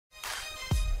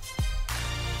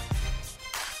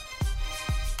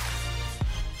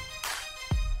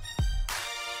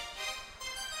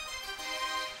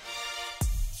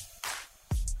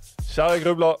Kjære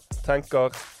grubler,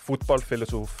 tenker,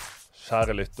 fotballfilosof,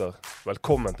 kjære lytter,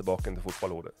 velkommen tilbake til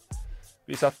fotballhodet.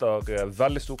 Vi setter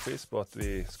veldig stor pris på at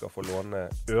vi skal få låne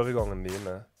øregangen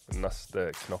dine den neste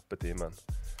knappe timen.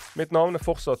 Mitt navn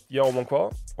fortsatt Jan Monkva,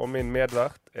 og min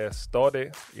medvert stadig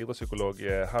idrettspsykolog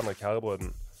Henrik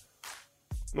Herrebrøden.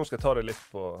 Nå skal jeg ta det litt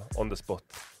på on the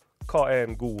spot. Hva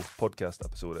en god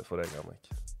podcast-episode for deg,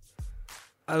 Henrik?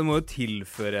 Du må jo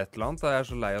tilføre et eller annet. Jeg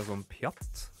så lei av sånn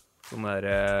pjatt. Sånn der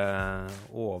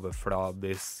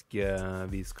overfladisk,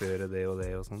 vi skal gjøre det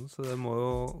og sånn. Så det må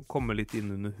jo komme litt inn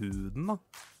under huden da.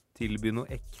 Tilby noe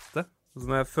ekte. Så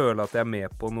må jeg føle at jeg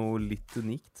med på noe litt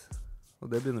unikt.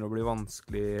 Og det begynner å bli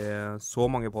vanskelig.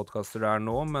 Så mange podcaster det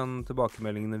nå, men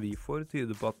tilbakemeldingene vi får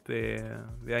tyder på at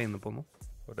vi inne på noe.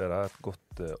 Og det er et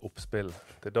godt oppspill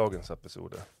til dagens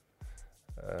episode.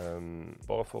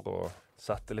 Bare for å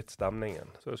sette litt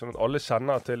stemningen. Så det sånn at alle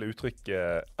kjenner til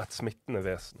uttrykket et smittende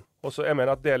vesen. Og så jeg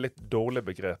mener at det litt dårlig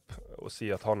begrep å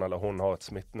si at han eller hun har et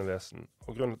smittende vesen.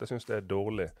 Og grunnen til at jeg synes det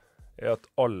dårlig, at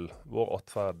all vår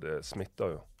atferd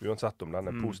smitter jo. Uansett om den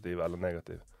positiv eller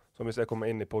negativ. Så hvis jeg kommer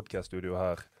inn i podcaststudio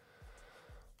her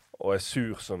og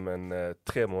sur som en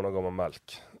 3 måneder gammel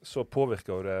melk, så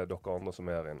påvirker jo det dere andre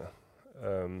som her inne.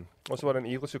 Og så var det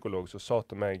en idrettspsykolog som sa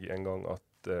til meg en gang at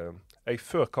jeg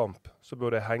før kamp så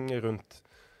burde jeg henge rundt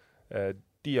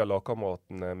de av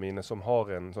lagkameratene mine som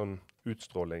har en sånn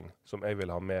utstråling som jeg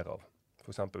vil ha mer av.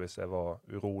 For eksempel hvis jeg var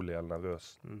urolig eller nervøs,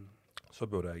 så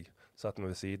burde jeg sette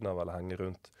meg ved siden av eller henge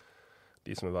rundt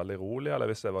de som veldig rolige, eller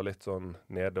hvis jeg var litt sånn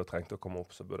nede og trengte å komme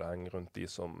opp, så burde jeg henge rundt de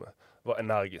som var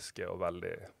energiske og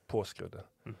veldig påskrudde.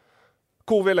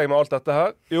 Hvor vil jeg med alt dette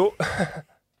her? Jo,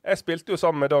 jeg spilte jo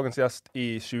sammen med dagens gjest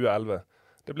i 2011.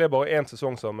 Det ble bare 1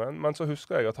 sesong sammen, men så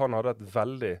husker jeg at han hadde et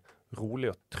veldig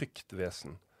rolig og trygt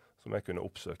vesen som jeg kunne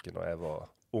oppsøke når jeg var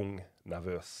ung,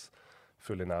 nervøs,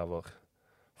 full i nerver.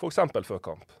 For eksempel før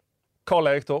kamp.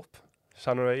 Carl-Erik Torp,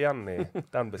 kjenner du deg igjen i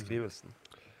den beskrivelsen?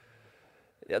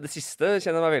 Ja, det siste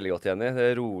kjenner jeg meg veldig godt igjen i.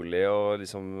 Det rolig og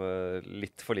liksom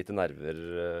litt for lite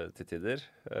nerver til tider.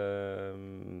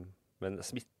 Men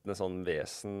smittende sånn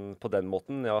vesen på den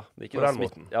måten, ja. Ikke på den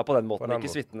måten? Ja, på den måten.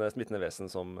 Ikke smittende vesen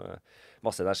som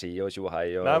masse energi og tjo og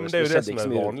hei. Nei, men det er jo det som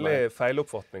er vanlig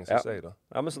feiloppfatning, synes jeg da.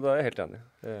 Ja, men så da er jeg helt enig.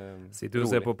 Sitter jo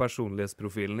og ser på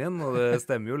personlighetsprofilen din, og det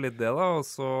stemmer jo litt det da. Og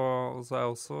så er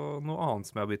også noe annet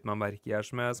som jeg har bitt meg merke i her,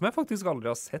 som jeg faktisk aldri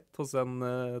har sett hos en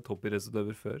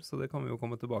toppidrettsutøver før. Så det kan vi jo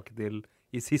komme tilbake til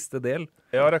i siste del.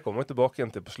 Ja, det kommer vi tilbake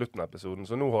igjen til på slutten av episoden.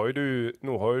 Så nå har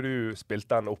jo du spilt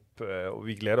den opp, og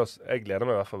jeg gleder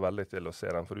meg i hvert fall veldig til å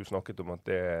se den, for du snakket om at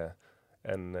det er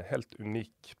en helt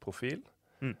unik profil.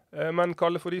 Men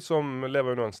Kalle, for de som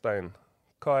lever under en stein,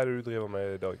 hva er det du driver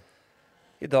med i dag?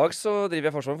 I dag så driver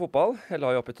jeg fortsatt med fotball. Jeg la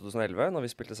jo opp i 2011 når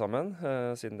vi spilte sammen.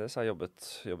 Siden det så har jeg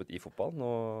jobbet i fotball. Nå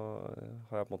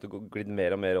har jeg på en måte glidd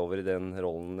mer og mer over i den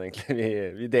rollen egentlig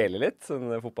vi deler litt.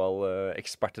 Den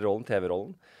fotballekspertrollen,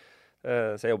 TV-rollen.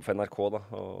 Så jeg jobber for NRK da,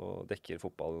 og dekker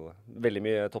fotball. Veldig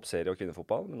mye toppserie og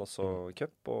kvinnefotball, men også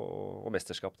cup og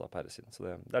mesterskap da på herresiden. Så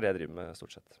det er det jeg driver med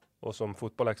stort sett. Og som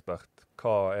fotballekspert,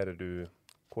 hvordan er det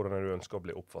du ønsker å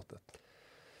bli oppfattet?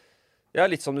 Ja,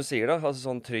 litt som du sier da, altså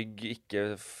sånn trygg,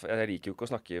 jeg liker jo ikke å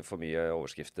snakke for mye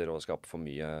overskrifter og skape for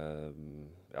mye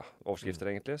overskrifter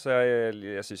egentlig, så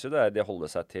jeg synes jo det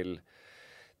holder seg til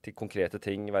konkrete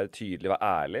ting, være tydelig, være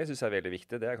ærlig, synes jeg er veldig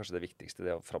viktig. Det er kanskje det viktigste,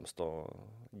 det å fremstå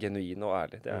genuin og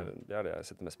ærlig. Det er det jeg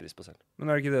setter mest pris på selv. Men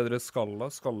er det ikke det dere skal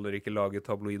da? Skal dere ikke lage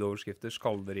tabloidoverskrifter?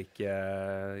 Skal dere ikke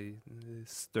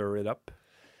stir it up?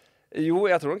 Jo,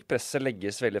 jeg tror nok presset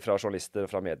legges veldig fra journalister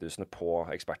og fra mediehusene på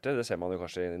eksperter. Det ser man jo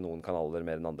kanskje i noen kanaler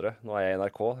mer enn andre. Nå er jeg i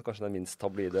NRK, kanskje den minst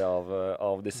tabloide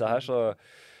av disse her,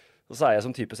 så er jeg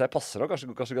som type, så jeg passer nok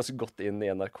kanskje ganske godt inn i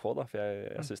NRK da, for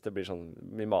jeg synes det blir sånn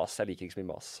mye mas. Jeg liker ikke så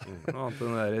mye mas. Noe annet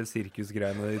enn den der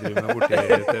sirkusgreiene de driver med borte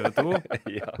i TV 2.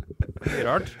 Ja. Det er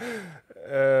rart.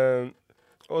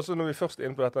 Og så når vi først er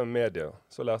inne på dette med media,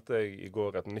 så lærte jeg i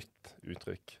går et nytt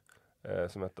uttrykk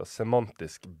som heter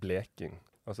semantisk bleking.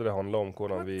 Altså det handler om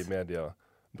hvordan vi i media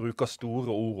bruker store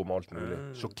ord om alt mulig.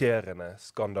 Sjokkerende,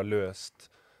 skandaløst,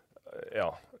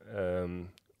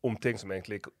 om ting som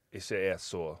egentlig ikke er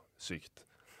så sykt.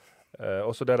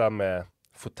 Også det der med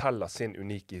fortelle sin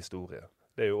unike historie.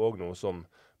 Det er jo også noe som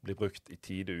blir brukt i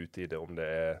tide og utide, om det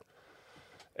er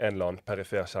en eller annen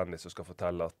perifer kjendis som skal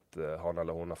fortelle at han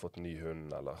eller hun har fått ny hund,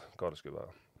 eller hva det skulle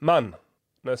være. Men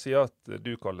når jeg sier at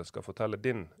du, Kalle, skal fortelle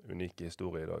din unike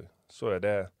historie i dag, så er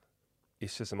det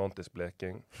ikke semantisk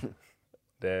bleking.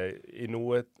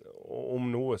 Om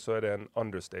noe så er det en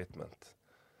understatement.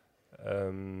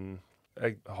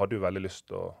 Jeg hadde jo veldig lyst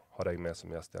til å ha deg med som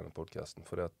gjest i denne podcasten,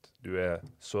 fordi at du er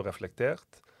så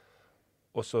reflektert,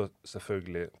 også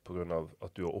selvfølgelig på grunn av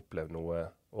at du har opplevd noe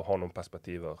og har noen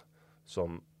perspektiver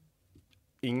som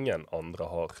ingen andre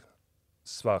har,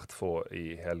 svært få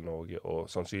i hele Norge, og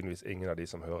sannsynligvis ingen av de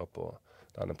som hører på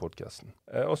denne podcasten.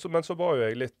 Men så var jo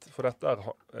jeg litt, for dette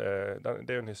det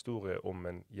er jo en historie om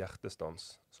en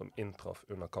hjertestans som inntraff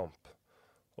under kamp.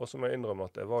 Og så må jeg innrømme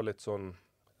at jeg var litt sånn,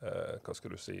 hva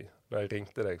skal du si, når jeg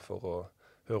ringte deg for å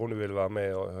høre om du ville være med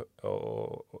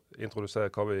og introdusere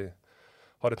hva vi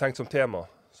hadde tenkt som tema,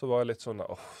 så var jeg litt sånn,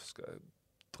 skal jeg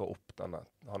dra opp denne?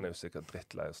 Han er jo sikkert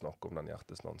drittlei å snakke om den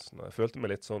hjertestansen. Og jeg følte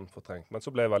meg litt sånn fortrengt, men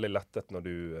så ble jeg veldig lettet når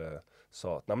du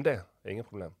sa at, nei, men det er ingen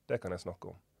problem, det kan jeg snakke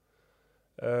om.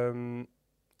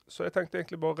 Så jeg tenkte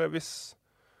egentlig bare, hvis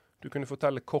du kunne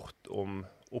fortelle kort om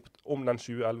den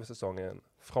 2011-sesongen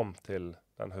fram til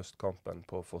den høstkampen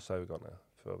på Forshaugane,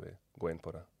 før vi går inn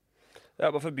på det. Ja,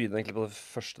 bare for å begynne egentlig på det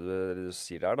første du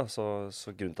sier der, da,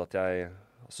 så grunnen til at jeg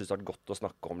synes det har vært godt å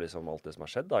snakke om liksom alt det som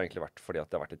har skjedd, har egentlig vært fordi at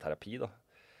det har vært i terapi, da.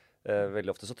 Veldig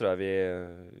ofte så tror jeg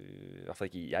i hvert fall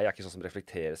ikke, jeg er ikke sånn som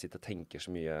reflekterer, sitter og tenker så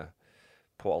mye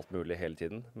på alt mulig hele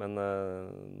tiden, men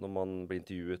når man blir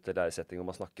intervjuet eller er i setting og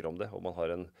man snakker om det, og man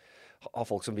har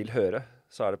folk som vil høre,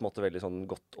 så er det på en måte veldig sånn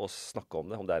godt å snakke om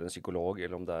det, om det er en psykolog,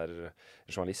 eller om det er en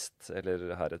journalist,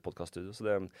 eller her et podcaststudio. Så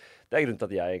det er grunnen til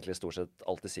at jeg egentlig stort sett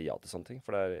alltid sier ja til sånne ting,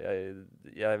 for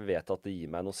jeg vet at det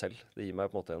gir meg noe selv. Det gir meg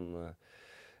på en måte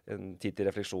en tid til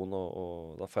refleksjon,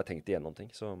 og da får jeg tenkt igjennom ting.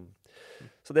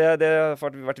 Så det har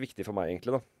vært viktig for meg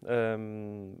egentlig, da.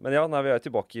 Men ja, vi er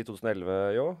tilbake i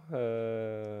 2011, jo.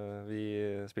 Vi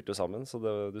spilte jo sammen, så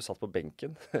du satt på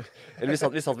benken. Eller vi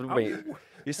satt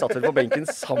vel på benken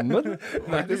sammen.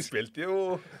 Nei, du spilte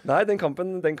jo... Nei, den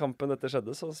kampen dette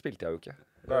skjedde, så spilte jeg jo ikke.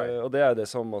 Og det er det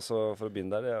som også, for å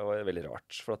begynne der, det var veldig rart,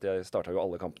 for at jeg startet jo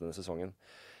alle kampene i sesongen.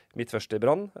 Mitt første i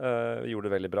Brann, vi gjorde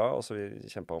det veldig bra, og så vi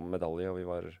kjempet om medalje, og vi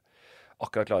var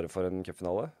akkurat klare for en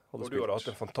cupfinale. Og du hadde hatt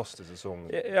en fantastisk sesong.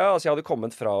 Ja, altså jeg hadde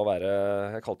kommet fra å være,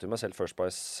 jeg kalte jo meg selv First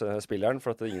Price-spilleren,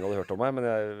 for at ingen hadde hørt om meg, men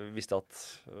jeg visste at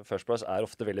First Price er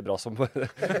ofte veldig bra som det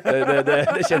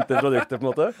kjente produktet, på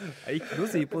en måte. Det er ikke noe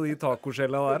å si på de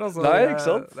tacoskjella der, altså. Nei, ikke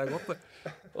sant? Det er godt, det.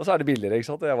 Og så er det billigere, ikke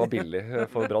sant? Jeg var billig.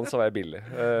 For Brann så var jeg billig.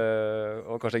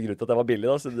 Og kanskje en grunn til at jeg var billig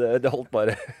da, så det holdt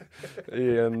bare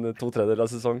i 2/3 av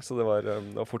sesong, så det var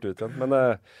fort ut igjen. Men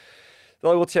det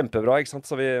hadde gått kjempebra, ikke sant?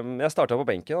 Så jeg startet på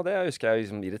benken, og det husker jeg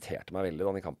liksom irriterte meg veldig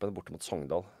da i kampen borte mot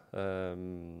Sogndal.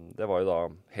 Det var jo da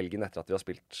helgen etter at vi har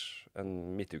spilt en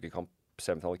midtukekamp,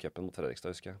 semifinale i cupen mot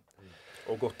Fredrikstad, husker jeg.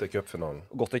 Og gått til cupfinalen.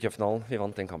 Gått til cupfinalen, vi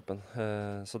vant den kampen.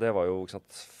 Så det var jo, ikke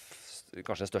sant,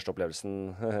 kanskje den største opplevelsen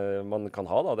man kan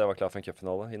ha da, det var klar for en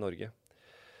cupfinale i Norge.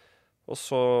 Og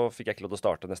så fikk jeg ikke lov til å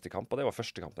starte neste kamp, og det var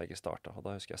første kampen jeg ikke startet. Og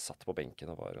da husker jeg satt på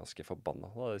benken og var ganske forbannet.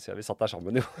 Vi satt der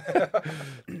sammen jo.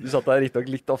 Du satt der riktignok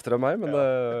litt oftere enn meg, men...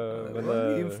 det var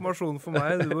mye informasjon for meg.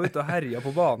 Du var ute og herja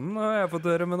på banen, og jeg har fått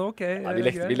høre, men ok. Nei,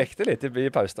 vi lekte litt i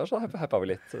pausen der, så heppa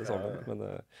vi litt sammen. Men,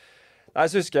 nei,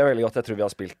 så husker jeg veldig godt, jeg tror vi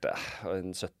har spilt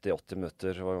 70-80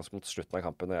 minutter, det var ganske mot slutten av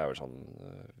kampen, og jeg var sånn,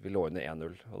 vi lå under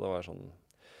 1-0, og det var sånn,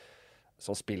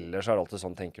 som spiller så er det alltid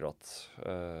sånn, tenker du at,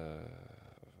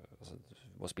 altså,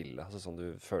 du må spille, altså sånn du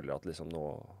føler at liksom nå,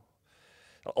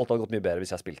 alt hadde gått mye bedre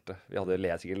hvis jeg spilte, vi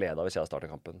hadde sikkert ledet hvis jeg hadde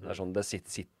startet kampen, det er sånn, det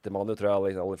sitter man jo, tror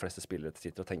jeg, alle fleste spillere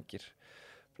sitter og tenker,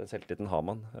 for den selvtilliten har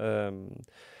man.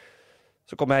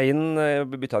 Så kom jeg inn,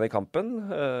 bytta inn i kampen.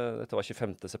 Dette var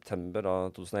 25. september da,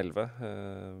 2011.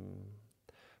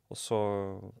 Og så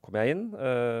kom jeg inn.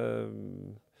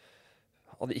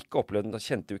 Hadde ikke opplevd,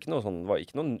 kjente jo ikke noe sånn, var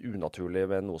ikke noe unaturlig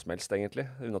ved noe som helst egentlig.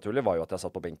 Unaturlig var jo at jeg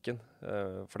satt på benken.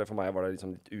 For meg var det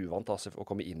liksom litt uvant altså, å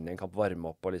komme inn i en kamp, varme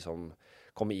opp og liksom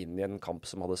komme inn i en kamp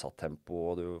som hadde satt tempo,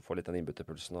 og du får litt den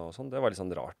innbytterpulsen og sånn. Det var litt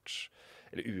sånn rart,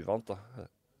 eller uvant da.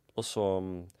 Og så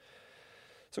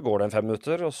går det en 5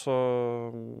 minutter, og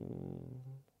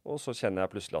så kjenner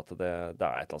jeg plutselig at det er et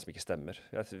eller annet som ikke stemmer.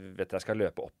 Jeg vet jeg skal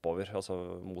løpe oppover, altså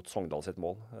mot Sogndal sitt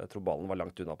mål. Jeg tror ballen var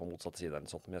langt unna på motsatte side,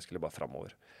 eller sånt, men jeg skulle bare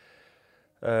fremover.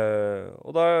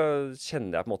 Og da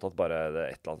kjenner jeg på en måte at bare det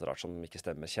er et eller annet rart som ikke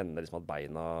stemmer. Kjenner liksom at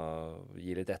beina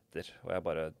gir litt etter, og jeg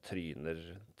bare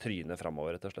tryner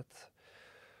fremover, rett og slett.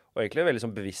 Og egentlig veldig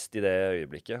sånn bevisst i det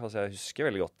øyeblikket. Altså jeg husker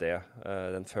veldig godt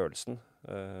den følelsen.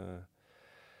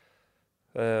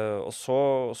 Og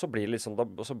så blir det litt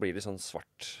sånn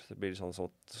svart. Det blir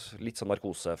litt sånn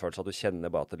narkosefølelse at du kjenner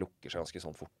bare at det lukker seg ganske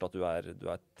sånn fort, at du er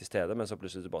til stede, men så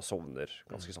plutselig du bare sovner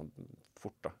ganske sånn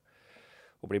fort da,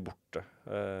 og blir borte.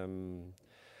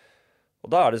 Og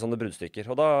da er det sånne bruddstykker,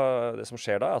 og det som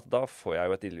skjer da er at da får jeg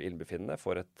jo et ildbefinnende,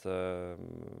 får et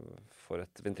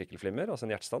ventrikkelflimmer, altså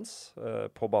en hjertestans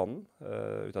på banen,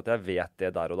 uten at jeg vet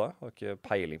det der og da. Jeg har ikke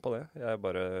peiling på det. Jeg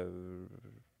bare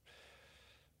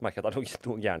merker jeg at det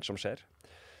noe gærent som skjer.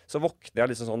 Så våkner jeg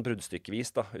liksom sånn bruddstykkevis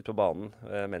da, ut på banen,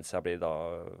 mens jeg blir da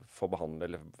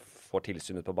får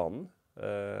tilsyn ut på banen,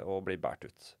 og blir bært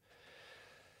ut.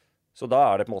 Så da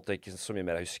er det på en måte ikke så mye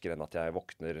mer jeg husker enn at jeg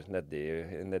våkner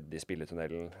nedi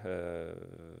spilletunnelen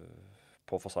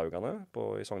på Fosshaugane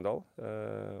i Sogndal,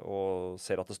 og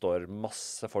ser at det står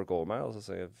masse folk over meg, altså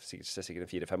ser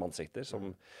sikkert 4-5 ansikter.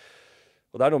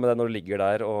 Og det er noe med det når du ligger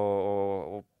der,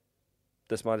 og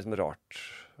det som er liksom rart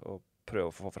å prøve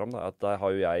å få fram, da, at der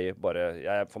har jo jeg bare,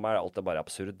 for meg er alt det bare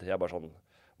absurd. Jeg er bare sånn,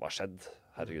 hva har skjedd?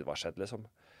 Herregud, hva har skjedd, liksom?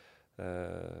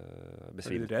 Er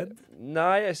du redd?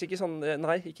 Nei, ikke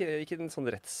en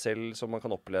sånn redsel som man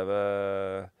kan oppleve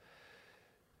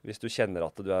hvis du kjenner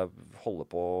at du holder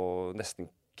på å nesten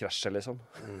krasje, liksom.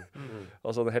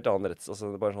 Altså en helt annen redsel,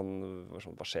 altså bare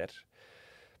sånn, hva skjer?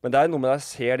 Men det er noe med at jeg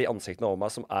ser de ansiktene over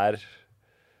meg som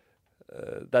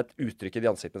det er et uttrykk i de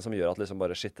ansiktene som gjør at liksom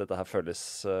bare, shit, dette her føles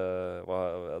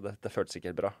det føles ikke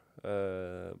helt bra.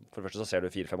 For det første så ser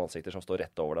du 4-5 ansikter som står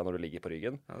rett over deg når du ligger på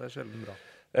ryggen. Ja, det er sjelden bra.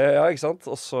 Ja, ikke sant?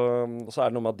 Og så er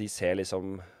det noe med at de ser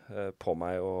liksom på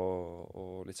meg,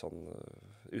 og litt sånn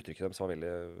uttrykket dem som var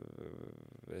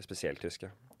veldig spesielt, husker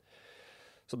jeg.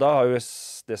 Så da har jo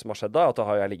det som har skjedd da, at da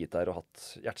har jeg ligget der og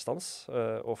hatt hjertestans,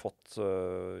 og fått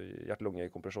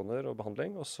hjerte-lunge-kompresjoner og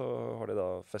behandling, og så har de da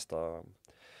festet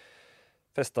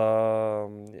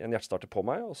en hjertestarter på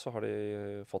meg, og så har de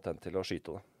fått den til å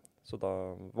skyte det. Så da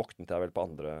våknet jeg vel på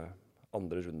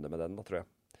andre runde med den, da, tror jeg.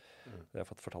 Det har jeg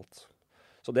fått fortalt.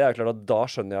 Så det er klart at da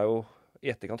skjønner jeg jo,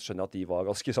 i etterkant skjønner jeg at de var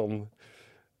ganske sånn,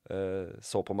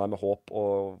 så på meg med håp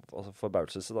og altså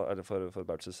forbauselse, da, eller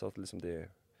forbauselse, at liksom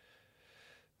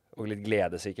og litt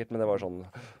glede sikkert, men det var sånn,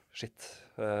 shit,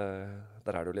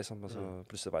 der er du liksom, og så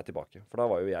plutselig var jeg tilbake. For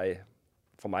da var jo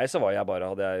for meg så var jeg bare,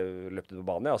 hadde jeg løpt ut på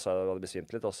banen, ja, så jeg hadde besvimt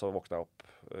litt, og så våknet jeg opp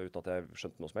uten at jeg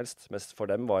skjønte noe som helst. Mens for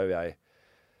dem var jo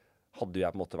hadde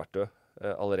jeg på en måte vært død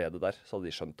allerede der, så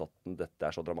hadde de skjønt at dette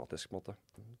er så dramatisk på en måte.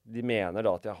 De mener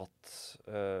da at jeg har hatt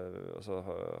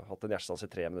en hjertestans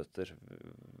i 3 minutter,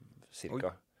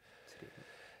 cirka.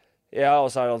 Ja, og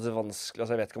så er det alltid vanskelig,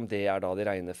 altså jeg vet ikke om det er da de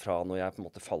regner fra når jeg på en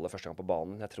måte faller første gang på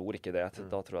banen. Jeg tror ikke det,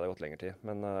 da tror jeg det har gått lenger tid.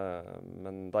 Men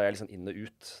da er jeg liksom inn og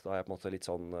ut. Da er jeg på en måte litt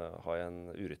sånn, har jeg en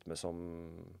urytme som,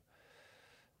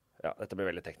 ja, dette blir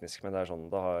veldig teknisk, men det er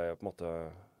sånn, da har jeg på en måte,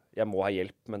 jeg må ha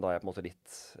hjelp, men da er jeg på en måte litt,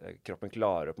 kroppen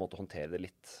klarer på en måte å håndtere det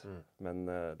litt. Men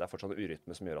det er fortsatt en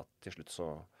urytme som gjør at til slutt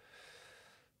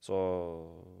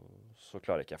så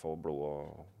klarer ikke jeg å få blod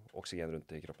og oksygen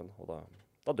rundt i kroppen, og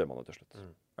da dør man jo til slutt.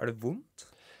 Er det vondt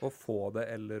å få det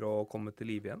eller å komme til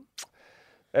liv igjen?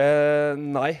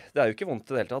 Nei, det er jo ikke vondt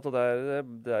i det hele tatt, og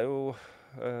det er jo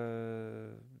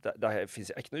det finnes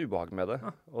ikke noe ubehag med det.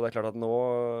 Og det er klart at nå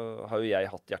har jo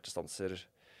jeg hatt hjertestanser.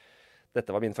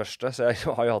 Dette var min første, så jeg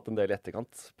har jo hatt en del i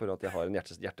etterkant på grunn av at jeg har en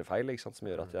hjertefeil, ikke sant, som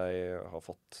gjør at jeg har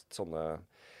fått sånne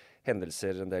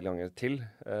hendelser en del ganger til,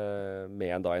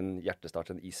 med en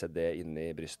hjertestart, en ICD inne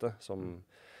i brystet,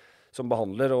 som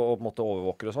behandler og på en måte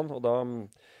overvåker og sånn, og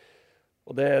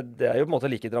det er jo på en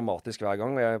måte like dramatisk hver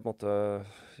gang, og jeg på en måte,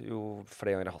 jo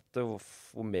flere ganger jeg har hatt det,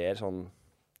 hvor mer sånn,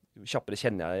 jo raskere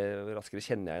kjenner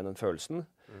jeg igjen den følelsen,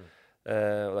 og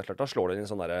det er klart da slår det inn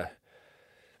en sånn derre,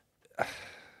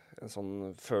 en sånn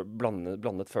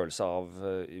blandet følelse av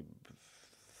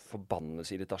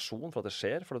forbannelse, irritasjon for at det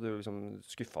skjer, for at du liksom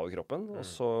skuffer over kroppen, og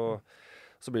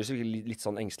så blir du så litt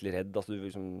sånn engstelig redd, at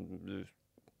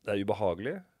det er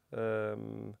ubehagelig.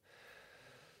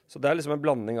 Så det er liksom en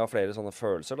blanding av flere sånne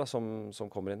følelser da,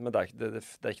 som kommer inn, men det er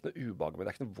ikke noe ubehag, men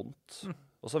det er ikke noe vondt.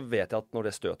 Og så vet jeg at når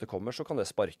det støtet kommer, så kan det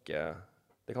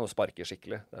kan jo sparke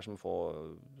skikkelig. Det er som å få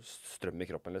strøm i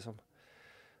kroppen, liksom.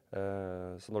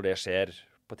 Så når det skjer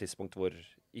på et tidspunkt hvor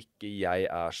ikke jeg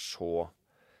er så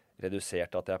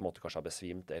redusert at jeg på en måte kanskje har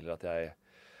besvimt, eller at jeg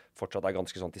fortsatt er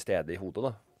ganske sånn til stede i hodet,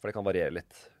 da, for det kan variere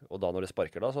litt. Og da når det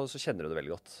sparker da, så kjenner du det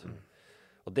veldig godt.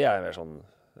 Og det er mer sånn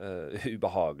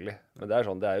ubehagelig. Men det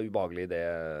er ubehagelig i det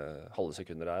halve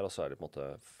sekunder og så er det på en måte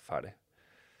ferdig.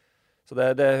 Så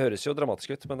det høres jo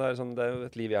dramatisk ut, men det er jo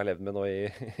et liv jeg har levd med nå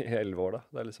i 11 år da.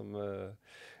 Det er liksom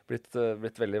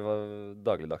blitt veldig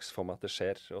dagligdags for meg at det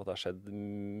skjer, og det har skjedd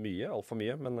mye, alt for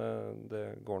mye, men det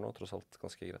går nå tross alt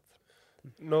ganske greit.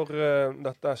 Når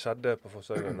dette skjedde på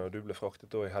Fosshaugane, og du ble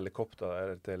fraktet i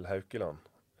helikopter til Haukeland,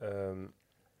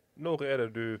 når er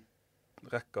det du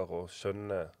rekker å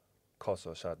skjønne hva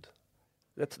som har skjedd?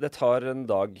 Det tar en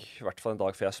dag, i hvert fall en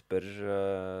dag før jeg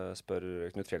spør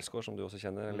Knut Fjellsgaard, som du også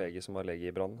kjenner, en lege som var lege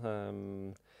i Brann.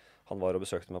 Han var og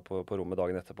besøkte meg på rommet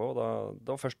dagen etterpå, og det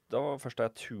var først da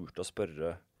jeg turte å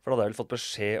spørre. For da hadde jeg vel fått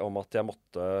beskjed om at jeg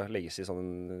måtte legges i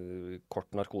sånn kort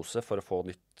narkose for å få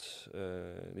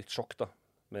nytt sjokk da.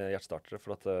 med hjertestartere,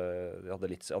 for at jeg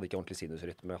hadde ikke ordentlig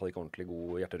sinusrytme, jeg hadde ikke ordentlig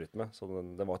god hjerterytme, så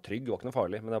den var trygg, det var ikke noe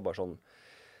farlig, men det var bare sånn,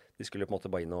 de skulle på en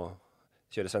måte bare inn og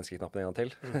kjøre svenskeknappen en gang til.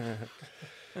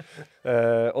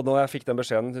 Og når jeg fikk den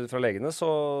beskjeden fra legene,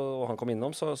 og han kom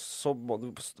innom, så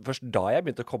først da jeg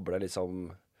begynte å koble liksom,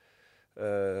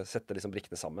 sette liksom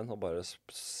brikkene sammen, og bare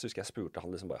husker jeg spurte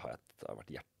han liksom bare, har jeg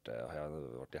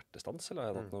vært hjertestans, eller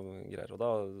har jeg hatt noen greier? Og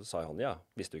da sa han, ja,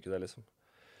 visste du ikke det liksom?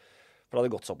 For det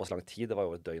hadde gått såpass lang tid, det var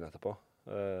jo et døgn etterpå.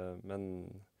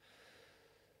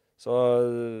 Så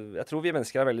jeg tror vi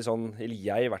mennesker veldig sånn, eller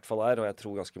jeg i hvert fall og jeg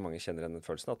tror ganske mange kjenner den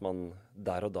følelsen, at man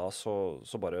der og da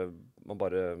man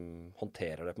bare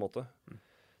håndterer det på en måte.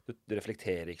 Du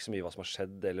reflekterer ikke så mye hva som har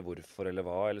skjedd, eller hvorfor, eller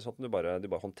hva, eller sånt. Du bare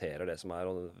håndterer det som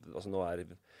og, altså nå er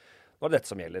det dette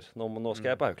som gjelder. Nå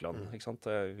skal jeg på Haukeland, ikke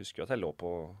sant? Jeg husker jo at jeg lå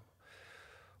på,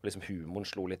 og liksom humoren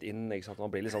slo litt inn, ikke sant?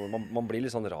 Man blir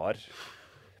litt sånn rar.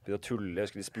 Begynte å tulle, jeg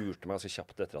husker de spurte meg ganske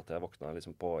kjapt etter at jeg våkna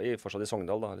liksom fortsatt i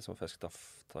Sogndal da, liksom, for jeg skulle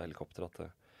ta helikopter,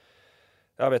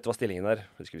 ja, vet du hva stillingen er?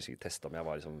 Jeg skulle sikkert teste om jeg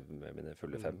var liksom med mine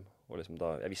fulle 5, og liksom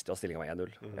da, jeg visste jo at stillingen var 1-0.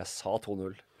 Jeg sa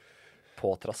 2-0.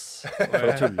 På trass for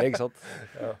å tulle, ikke sant?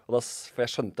 Og da, for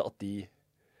jeg skjønte at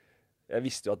jeg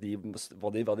visste jo at hva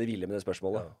de ville med det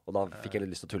spørsmålet, og da fikk jeg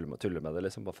litt lyst til å tulle med det,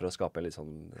 liksom, bare for å skape en litt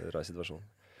sånn rar situasjon.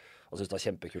 Og så synes det var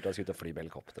kjempekult, jeg skulle ut og fly med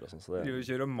helikopter og sånn. Så du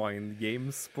kjører mind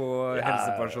games på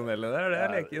helsepersonellet der, det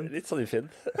er leken. Litt sånn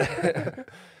ufint.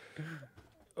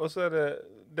 Og så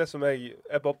det som jeg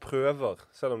bare prøver,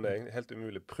 selv om det er helt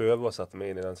umulig, prøver å sette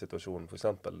meg inn i den situasjonen, for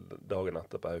eksempel dagen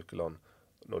etter på Haukeland,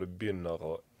 når du begynner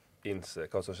å innse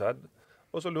hva som har skjedd.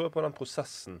 Og så lurer jeg på den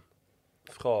prosessen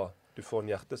fra du får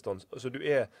en hjertestans. Altså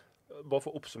bare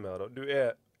for å oppsummere da, du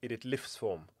er i ditt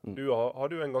livsform. Har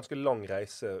du en ganske lang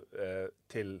reise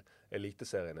til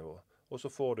eliteserienivå. Og så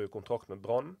får du kontrakt med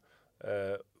Brann,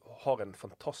 har en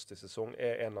fantastisk sesong,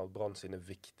 er en av Brann sine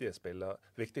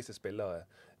viktigste spillere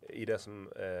i det som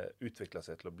utvikler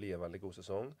seg til å bli en veldig god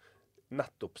sesong.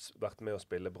 Nettopp vært med å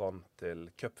spille Brann til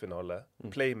cupfinale.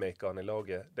 Playmakeren i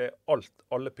laget. Det er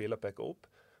alle piler peker opp.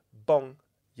 Bang,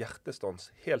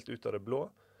 hjertestans, helt ut av det blå.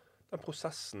 Den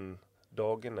prosessen,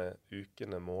 dagene,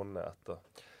 ukene, månedene etter.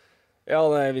 Ja,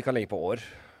 vi kan legge på år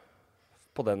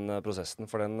på den prosessen,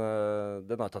 for den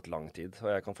har tatt lang tid.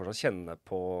 Og jeg kan fortsatt kjenne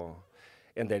på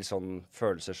en del sånn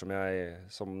følelser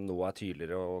som nå er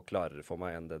tydeligere og klarere for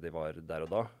meg enn det de var der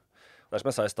og da. Det er som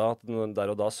jeg sa i stad, at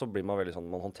der og da så blir man veldig sånn,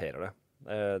 man håndterer det.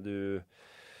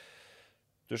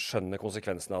 Du skjønner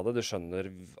konsekvensene av det, du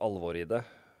skjønner alvoret i det.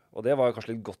 Og det var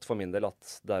kanskje litt godt for min del, at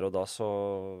der og da så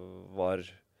var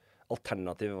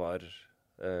alternativet var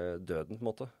døden, på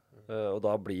en måte. Og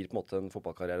da blir på en måte en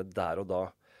fotballkarriere der og da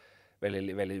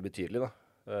veldig, veldig betydelig, da.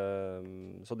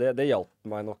 Så det hjalp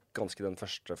meg nok ganske den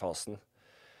første fasen.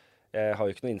 Jeg har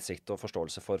jo ikke noe innsikt og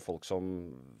forståelse for folk som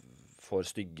får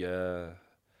stygge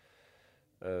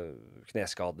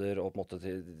kneskader og på en måte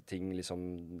ting liksom,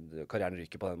 karrieren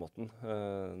ryker på den måten.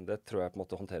 Det tror jeg på en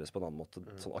måte håndteres på en annen måte,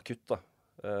 sånn akutt da.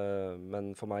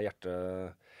 Men for meg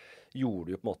hjertet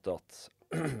gjorde jo på en måte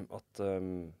at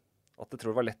jeg tror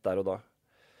det var lett der og da.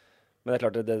 Men det er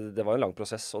klart, det var en lang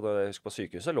prosess, og jeg husker på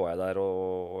sykehuset lå jeg der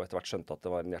og etter hvert skjønte at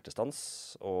det var en hjertestans,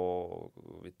 og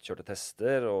vi kjørte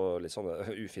tester, og litt sånne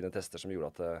ufine tester som gjorde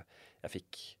at jeg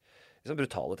fikk liksom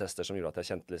brutale tester som gjorde at jeg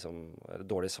kjente liksom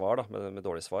dårlig svar da, med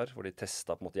dårlig svar, hvor de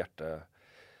testet på en måte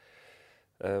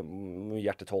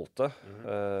hjertet tålte.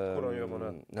 Hvordan gjør man det?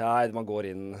 Nei, man går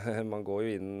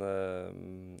jo inn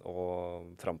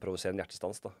og framprovoserer en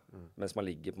hjertestans da, mens man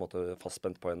ligger på en måte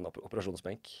fastspent på en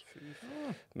operasjonsbenk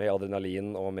med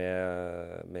adrenalin og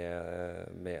med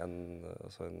en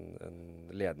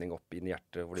ledning opp inn i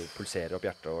hjertet, hvor de pulserer opp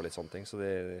hjertet og litt sånne ting.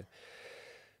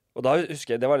 Og da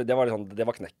husker jeg, det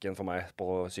var knekken for meg på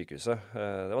sykehuset.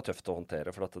 Det var tøft å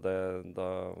håndtere, for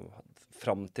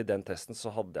frem til den testen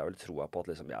så hadde jeg vel troa på at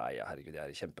liksom, herregud, jeg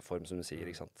er i kjempeform, som du sier,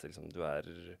 ikke sant? Liksom, du er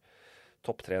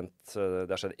topptrent,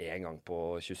 det har skjedd en gang på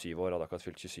 27 år, hadde akkurat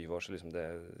fylt 27 år, så liksom det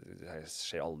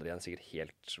skjer aldri igjen, sikkert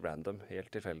helt random,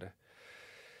 helt tilfeldig.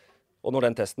 Og når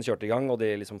den testen kjørte i gang, og de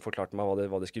liksom forklarte meg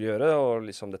hva de skulle gjøre, og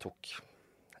liksom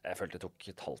jeg følte det tok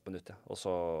et halvt minutt, ja. Og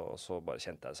så bare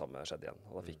kjente jeg det samme skjedde igjen.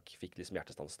 Og da fikk liksom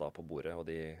hjertestans da på bordet, og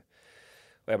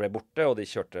jeg ble borte, og de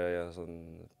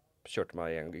kjørte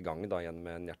meg i gang da igjen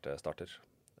med en hjertestarter.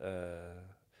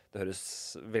 Det høres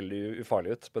veldig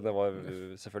ufarlig ut, men det var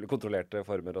selvfølgelig kontrollerte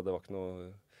former, og det var ikke noe...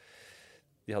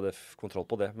 De hadde kontroll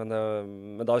på det, men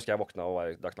da husker jeg våkna,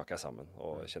 og da knakk jeg sammen,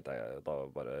 og kjente jeg, da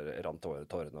bare rant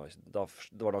tårene, og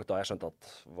det var nok da jeg skjønte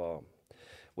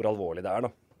hvor alvorlig det er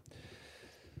da.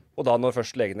 Og da når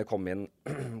først legene kom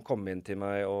inn til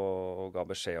meg og ga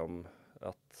beskjed om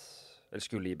eller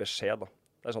skulle gi beskjed da,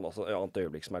 Det sånn også et annet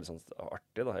øyeblikk som litt sånn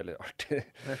artig, da. Eller artig.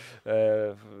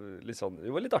 Litt sånn,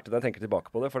 det var litt artig når jeg tenker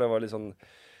tilbake på det, for det var litt sånn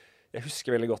jeg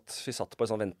husker veldig godt, vi satt på et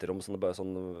sånn venterom, sånn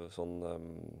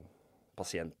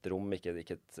pasientrom,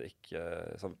 ikke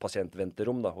sånn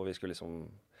pasientventerom da, hvor vi skulle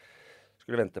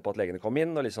vente på at legene kom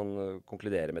inn, og liksom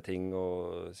konkludere med ting,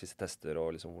 og siste tester,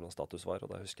 og liksom hvordan status var,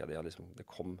 og da husker jeg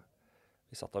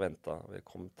vi satt og ventet, det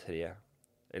kom 3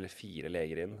 eller 4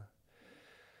 leger inn,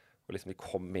 og liksom vi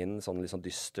kom inn sånn litt sånn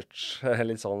dystert,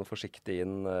 litt sånn forsiktig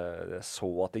inn, jeg så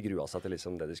at de grua seg til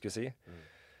liksom det de skulle si.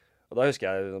 Og da husker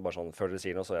jeg bare sånn, før dere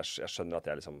sier noe, så jeg skjønner at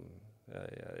jeg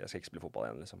skal ikke spille fotball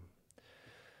igjen, liksom.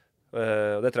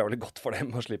 Og det tror jeg var litt godt for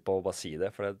dem å slippe å bare si det,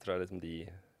 for det tror jeg liksom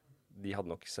de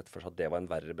hadde nok sett for seg at det var en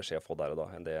verre beskjed å få der og da,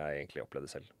 enn det jeg egentlig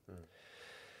opplevde selv.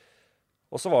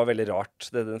 Og så var det veldig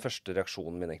rart, den første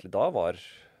reaksjonen min egentlig da var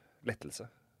lettelse.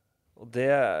 Og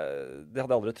det hadde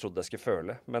jeg aldri trodd jeg skulle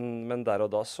føle, men der og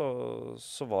da så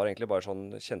var det egentlig bare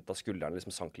sånn, kjente at skulderen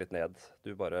liksom sank litt ned.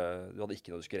 Du hadde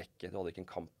ikke noe du skulle rekke, du hadde ikke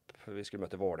en kamp. Vi skulle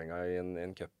møte Vålerenga i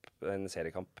en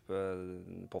seriekamp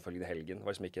påfølgende helgen. Det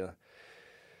var liksom ikke,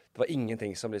 det var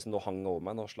ingenting som liksom nå hang over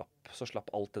meg, så slapp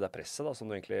alt det der presset da,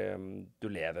 som du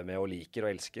lever med og liker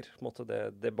og elsker, på en måte,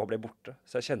 det bare ble borte.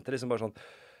 Så jeg kjente liksom bare sånn,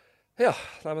 ja,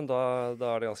 nei, men da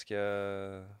det ganske,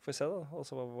 får vi se da,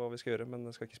 altså hva vi skal gjøre, men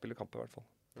jeg skal ikke spille kamp i hvert fall.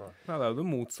 Nei, det jo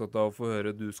det motsatte av å få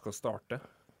høre du skal starte.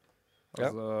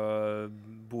 Altså,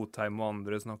 Botheim og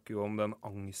andre snakker jo om den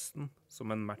angsten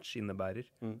som en match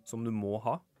innebærer, som du må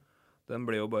ha. Den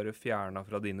ble jo bare fjernet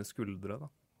fra dine skuldre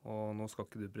da, og nå skal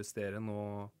ikke du prestere,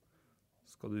 nå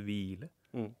skal du hvile.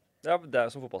 Ja, det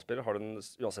som fotballspiller har du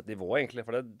uansett nivå egentlig,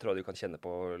 for det tror jeg du kan kjenne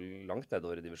på langt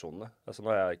nedover i divisjonene. Altså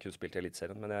nå har jeg kun spilt i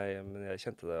elitserien, men jeg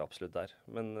kjente det absolutt der.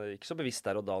 Men ikke så bevisst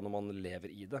der og da når man lever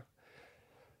i det.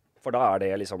 For da det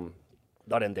liksom,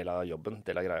 da det en del av jobben,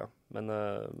 del av greia. Men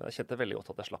jeg kjente veldig godt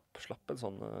at jeg slapp en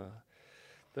sånn,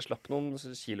 det slapp noen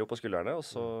kilo på skuldrene, og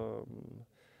så,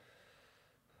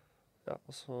 ja,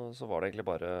 og så var det egentlig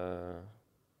bare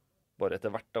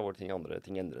etter hvert da, hvor ting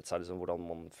endret seg, liksom, hvordan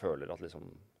man føler at liksom,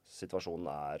 situasjonen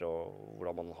og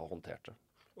hvordan man har håndtert det.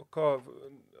 Og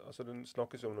altså det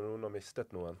snakkes jo om når noen har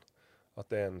mistet noen, at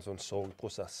det en sånn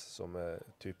sorgprosess som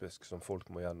typisk som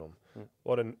folk må gjennom.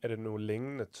 Er det noe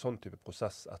lignende sånn type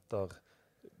prosess etter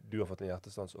du har fått en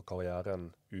hjertestans og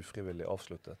karrieren ufrivillig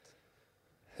avsluttet?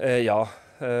 Ja,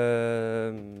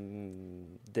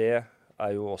 det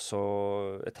jo også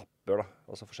etapper da,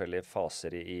 altså forskjellige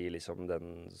faser i liksom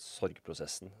den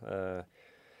sorgprosessen.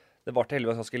 Det varte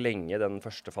heldigvis ganske lenge den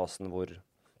første fasen hvor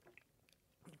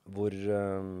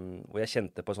jeg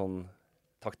kjente på sånn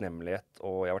takknemlighet,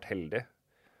 og jeg har vært heldig.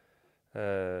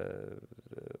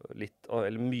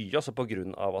 Eller mye altså på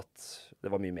grunn av at det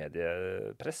var mye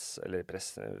mediepress, eller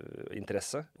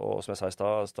interesse. Og som jeg sa i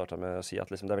stad, startet jeg med å si at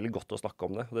liksom, det veldig godt å snakke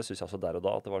om det, og det synes jeg også der og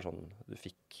da, at det var sånn, du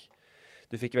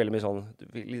fikk veldig mye sånn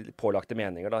pålagte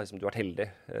meninger da, liksom, du har vært heldig,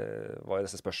 var jo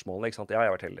nesten spørsmålene, ikke sant? Ja,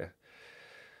 jeg har vært heldig.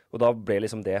 Og da ble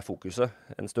liksom det fokuset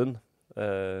en stund.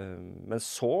 Men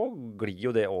så glir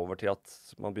jo det over til at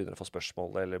man begynner å få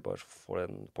spørsmål, eller bare får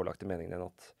den pålagte meningen igjen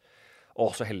at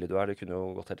så heldig du det kunne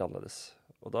jo gått helt annerledes.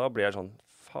 Og da blir jeg sånn,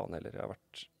 faen heller, jeg har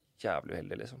vært jævlig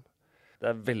uheldig, liksom.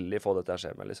 Det veldig få dette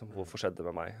skjer med, liksom. Hvorfor skjedde det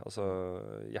med meg? Altså,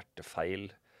 hjertefeil,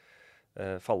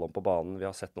 falle om på banen. Vi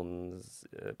har sett noen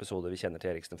episoder vi kjenner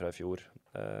til Eriksen fra i fjor.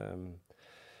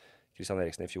 Christian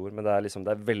Eriksen i fjor. Men det liksom,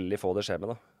 det veldig få det skjer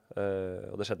med, da.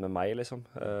 Og det skjedde med meg, liksom.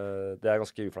 Det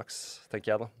ganske uflaks,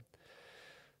 tenker jeg, da.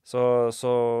 Så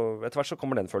etter hvert så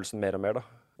kommer den følelsen mer og mer, da.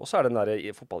 Og så den der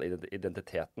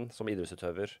fotballidentiteten som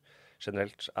idrettsutøver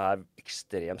generelt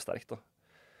ekstremt sterk, da.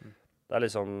 Det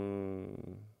liksom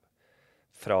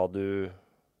fra du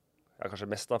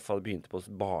kanskje mest da, fra du begynte på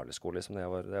barneskolen, liksom.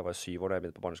 Jeg var 7 år da jeg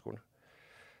begynte på barneskolen.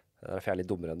 Der jeg litt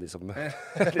dummere enn de som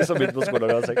begynte på skolen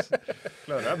da jeg var 6.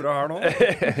 Klarer jeg bra her nå?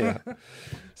 Ja.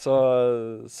 Så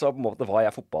på en måte var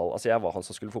jeg fotball. Altså jeg var han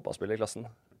som skulle fotballspille i klassen.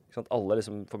 Ikke sant? Alle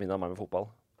liksom forbindet meg med fotball.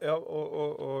 Ja,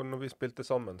 og når vi spilte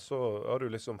sammen, så har du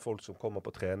liksom folk som kommer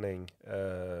på trening,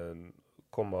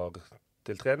 kommer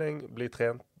til trening, blir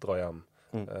trent, drar hjem.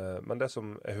 Men det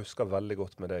som jeg husker veldig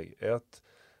godt med deg, at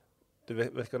det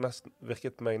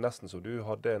virket meg nesten som du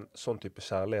hadde en sånn type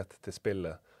kjærlighet til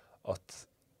spillet, at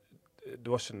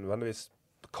det var ikke nødvendigvis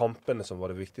kampene som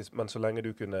var det viktigste, men så lenge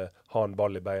du kunne ha en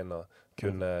ball i beina,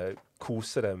 kunne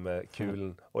kose deg med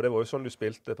kulen. Og det var jo sånn du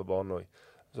spilte på banen også.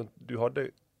 Så du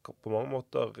hadde på mange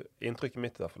måter, inntrykket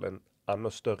mitt i hvert fall, en enda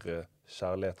større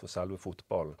kjærlighet for selve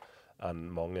fotballen enn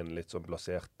mange litt sånn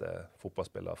blaserte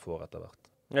fotballspillere får etter hvert.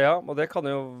 Ja, og det kan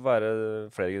jo være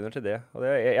flere grunner til det. Og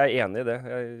jeg er enig i det.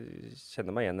 Jeg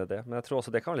kjenner meg igjen i det. Men jeg tror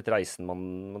også det kan være litt reisen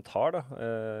man tar, da.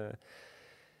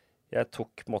 Jeg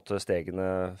tok på en måte stegene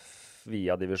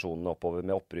via divisjonene oppover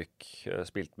med opprykk.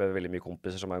 Spilt med veldig mye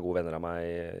kompiser som er gode venner av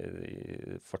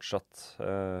meg fortsatt.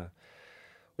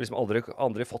 Og liksom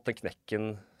aldri fått den knekken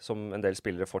som en del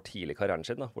spillere får tidlig i karrieren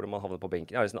sin, da, hvor man havner på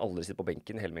benken. Jeg har liksom aldri sittet på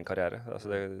benken i hele min karriere. Altså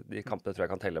de kampene tror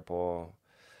jeg kan telle på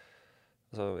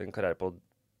en karriere på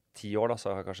 10 år, da,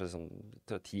 så har jeg kanskje liksom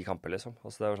 10 kamper, liksom.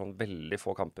 Altså det er jo sånn veldig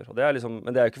få kamper. Og det er liksom,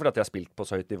 men det er jo ikke fordi at jeg har spilt på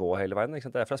så høyt nivå hele veien, ikke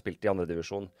sant? Det er fordi jeg har spilt i andre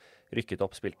divisjon. Rykket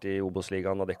opp, spilt i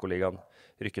Obos-ligaen, Adecco-ligaen.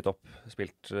 Rykket opp,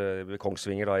 spilt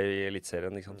Kongsvinger da i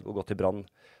Elitserien, ikke sant? Og gått til Brann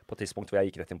på et tidspunkt hvor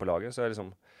jeg gikk rett inn på laget. Så jeg har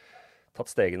liksom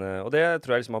tatt stegene, og det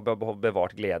tror jeg liksom har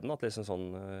bevart gleden. At liksom sånn,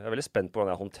 jeg er veldig spent på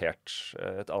hvordan jeg har håndtert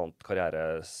et annet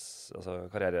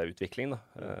karriereutvikling da,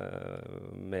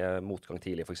 med motgang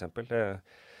tidlig, for eksempel.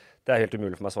 Det er helt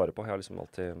umulig for meg å svare på. Jeg har liksom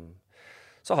alltid...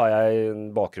 Så har jeg en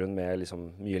bakgrunn med liksom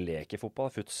mye lek i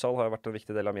fotball. Futsal har vært en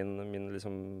viktig del av min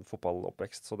liksom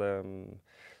fotballoppvekst. Så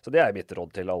det er mitt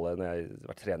råd til alle. Når jeg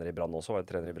har vært trener i Brann også, var jeg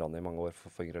trener i Brann i mange år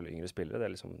for yngre spillere. Det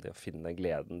er liksom det å finne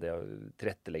gleden, det å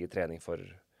tilrettelegge trening for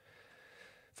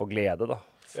glede, da.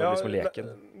 For liksom leken.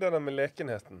 Det der med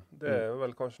lekenheten, det er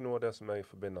vel kanskje noe av det som jeg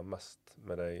forbinder mest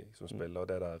med deg som spiller. Og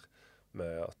det der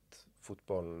med at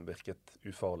fotballen virket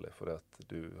ufarlig, fordi at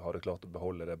du hadde klart å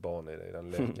beholde det barnet i deg, i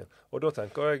den leken. Og da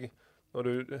tenker jeg, når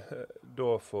du da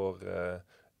får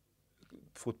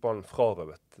fotballen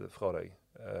frarøvet fra deg,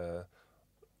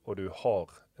 og du har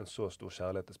en så stor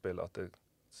kjærlighet til spillet, at det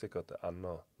sikkert er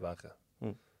enda verre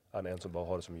enn en som bare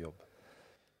har det som jobb.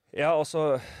 Ja,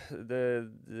 altså,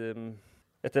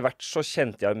 etter hvert så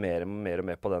kjente jeg mer og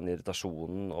mer på den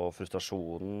irritasjonen og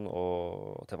frustrasjonen,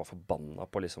 og at jeg var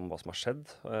forbannet på liksom hva som har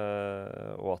skjedd,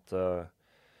 og at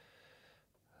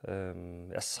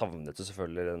jeg savnet jo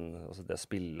selvfølgelig det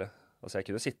spillet. Altså jeg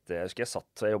kunne sitte, jeg husker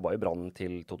jeg jobbet i Brann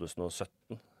til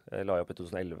 2017, jeg la opp i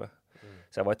 2011.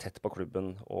 Så jeg var tett på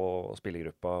klubben og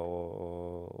spillergruppa,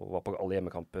 og var på alle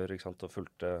hjemmekamper, ikke sant, og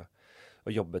fulgte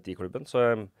og jobbet i klubben. Så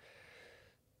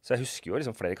jeg husker jo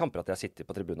liksom flere kamper at jeg sitter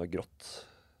på tribunen og grått.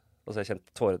 Altså jeg kjente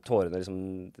tårene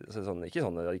liksom,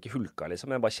 ikke hulka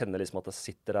liksom, men jeg bare kjenner liksom at jeg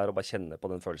sitter der og bare kjenner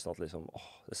på den følelsen at liksom,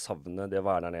 det savnet, det å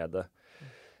være der nede.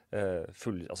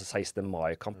 Altså 16.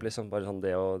 mai-kamp liksom, bare sånn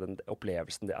det og den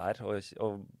opplevelsen det er,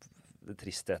 og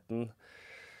tristheten.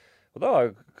 Og da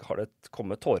har det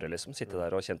kommet tårer liksom, sitte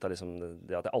der og kjent liksom,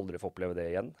 det at jeg aldri får oppleve det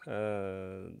igjen.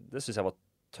 Det synes jeg var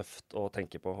tøft å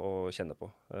tenke på og kjenne på.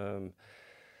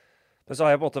 Men så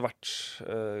har jeg på en måte vært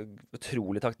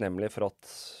utrolig takknemlig for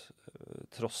at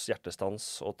tross hjertestans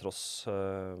og tross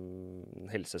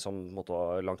helse som måtte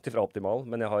være langt ifra optimal,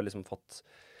 men jeg har liksom fått,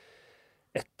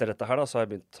 etter dette her da, så har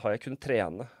jeg kunnet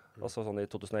trene. Altså sånn i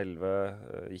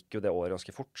 2011 gikk jo det året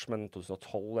ganske fort, men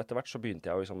 2012 etter hvert så begynte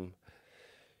jeg å liksom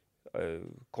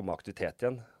komme med aktivitet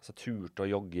igjen. Så turte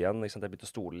å jogge igjen, ikke sant? Jeg begynte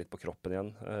å stole litt på kroppen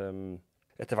igjen.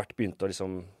 Etter hvert begynte å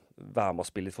liksom være med å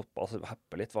spille litt fotball, altså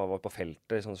happe litt, var på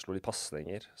feltet, liksom, slo litt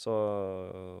pasninger. Så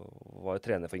var jeg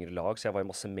trener for yngre lag, så jeg var jo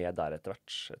masse med der etter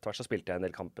hvert. Etter hvert så spilte jeg en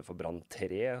del kamper for Brann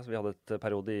 3, så vi hadde et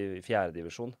periode i 4.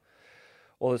 divisjon.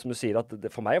 Og som du sier, at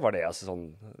for meg var det altså sånn,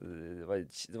 det var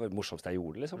det morsomste jeg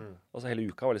gjorde, liksom. Altså hele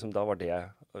uka var liksom, da var det,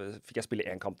 fikk jeg spille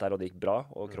en kamp der, og det gikk bra,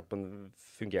 og kroppen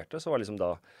fungerte, så var liksom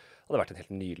da, hadde det vært en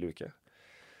helt nydelig uke.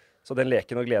 Så den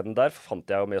leken og gleden der fant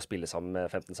jeg jo med å spille sammen med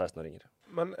 15-16-åringer.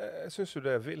 Men jeg synes jo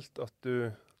det er vilt at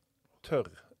du tør.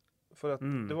 For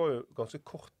det var jo ganske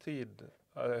kort tid,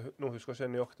 nå husker jeg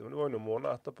ikke nøyaktig, men det var jo noen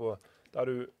måneder etterpå, der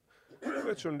du, jeg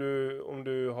vet ikke om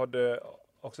du hadde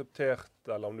akseptert,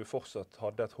 eller om du fortsatt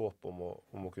hadde et håp om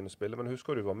å kunne spille. Men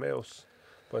husker du var med oss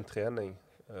på en trening,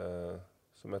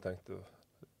 som jeg tenkte,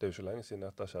 det er jo ikke lenge siden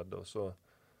dette skjedde, og så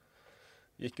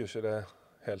gikk jo ikke det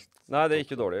helt... Nei, det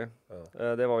gikk jo dårlig.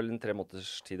 Ja. Det var vel en 3 måneders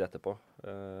tid etterpå.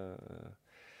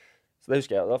 Så det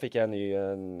husker jeg. Da fikk jeg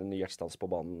en ny hjertestans på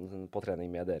banen på trening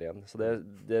med dere igjen. Så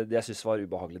det jeg synes var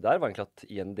ubehagelig der, var egentlig at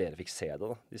igjen dere fikk se det,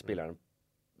 da. De spillerne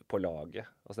på laget.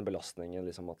 Altså den belastningen,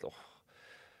 liksom at...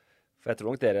 For jeg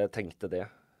tror nok dere tenkte det.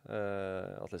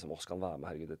 At liksom, oss kan være med,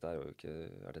 herregud, dette er jo ikke...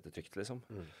 Er dette trygt, liksom?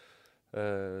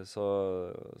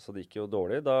 Så det gikk jo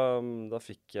dårlig. Da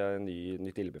fikk jeg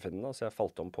nytt illebefinnende, så jeg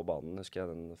falt om på banen, husker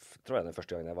jeg, tror jeg den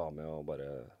første gangen jeg var med og bare...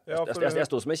 Ja, jeg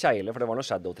stod som en kjeile, for det var noe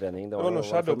shadow-trening. Det var noe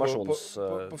shadow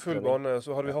på full bane,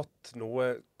 så hadde vi hatt noe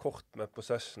kort med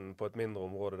possession på et mindre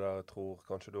område der jeg tror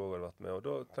kanskje du også hadde vært med, og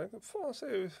da tenkte jeg, faen,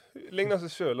 ser jo, ligner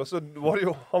seg selv, og så var det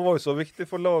jo, han var jo så viktig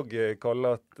for laget,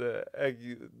 Kalle, at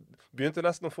jeg begynte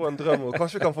nesten å få en drøm, og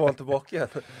kanskje kan få han tilbake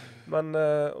igjen. Men,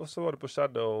 og så var det på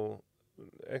shadow,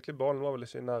 egentlig ballen var vel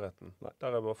ikke i nærheten. Nei.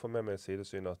 Der jeg bare får med meg et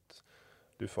sidesyn at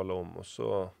du faller om, og så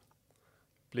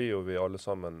blir jo vi alle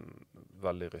sammen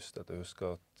veldig rystet. Jeg husker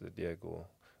at Diego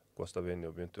Guastavino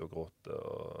begynte å gråte,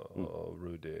 og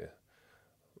Rudy,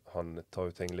 han tar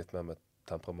jo ting litt mer med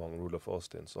temperament, Rudolf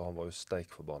Austin, så han var jo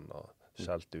steikforbannet,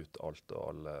 skjelt ut alt og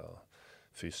alle,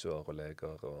 fysioer og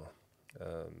leger,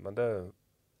 men det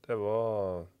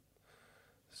var...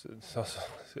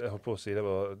 jeg holdt på å si, det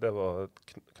var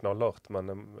knallhardt, men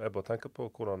jeg bare tenker på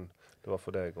hvordan det var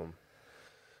for deg, om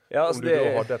altså du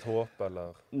da hadde et håp,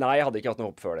 eller? Nei, jeg hadde ikke hatt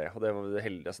noe håp før det, og det var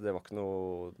heldig, altså det var ikke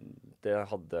noe, det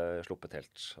hadde sluppet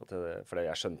helt, fordi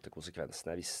jeg skjønte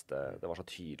konsekvensene, jeg visste, det var så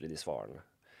tydelig de svarene.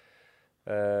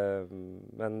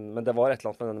 Men det var et eller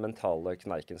annet med den mentale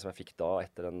kneiken som jeg fikk da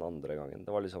etter den andre gangen.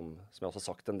 Det var liksom, som jeg også har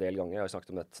sagt en del ganger, jeg har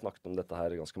snakket om dette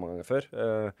her ganske mange ganger før,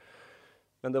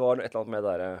 men det var et eller annet med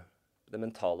det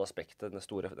mentale aspektet,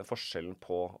 den forskjellen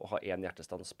på å ha en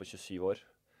hjertestans på 27 år,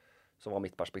 som var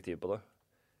mitt perspektiv på det,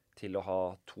 til å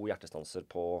ha 2 hjertestanser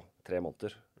på 3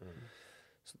 måneder.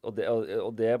 Og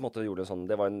det måtte gjorde sånn,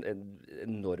 det var en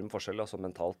enorm forskjell, altså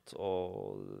mentalt,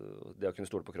 og det å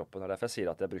kunne stole på kroppen. Det er derfor jeg sier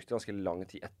at jeg brukte ganske lang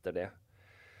tid etter det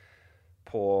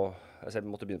altså jeg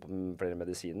måtte begynne på flere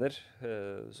medisiner,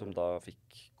 som da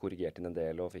fikk korrigert inn en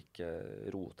del, og fikk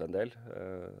rote en del.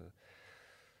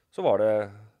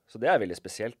 Så det er veldig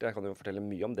spesielt. Jeg kan jo fortelle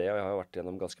mye om det, og jeg har jo vært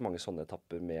gjennom ganske mange sånne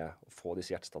etapper med å få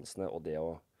disse hjertestansene, og det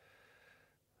å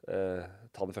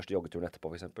ta den første joggeturen etterpå,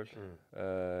 for eksempel.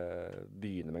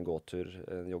 Begynne med en gåtur,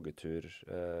 en joggetur,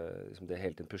 liksom det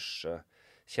hele tiden pushe,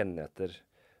 kjenne etter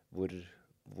hvor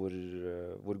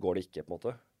går det ikke, på en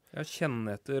måte. Ja,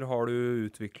 kjenne etter, har du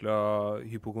utviklet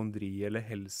hypokondri eller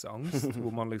helseangst,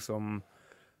 hvor man liksom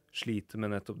sliter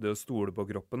med nettopp det å stole på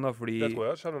kroppen, da, fordi... Det tror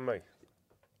jeg skjedde med meg.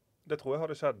 Det tror jeg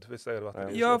hadde skjedd hvis jeg hadde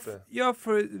vært i ja,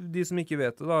 for de som ikke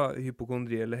vet det da,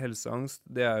 hypokondri eller helseangst,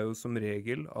 det er jo som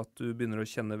regel at du begynner å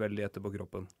kjenne veldig etter på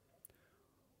kroppen.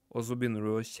 Og så begynner du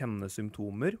å kjenne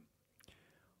symptomer,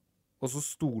 og så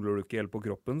stoler du ikke helt på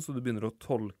kroppen, så du begynner å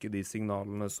tolke de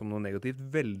signalene som noe negativt,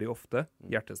 veldig ofte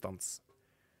hjertestans.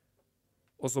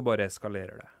 Og så bare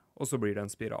eskalerer det, og så blir det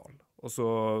en spiral. Og så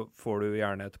får du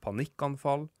gjerne et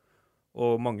panikkanfall,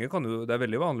 og mange det er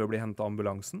veldig vanlig å bli hentet av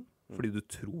ambulansen, fordi du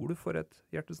tror du får et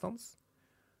hjertestans.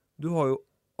 Du har jo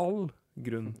all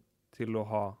grunn til å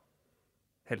ha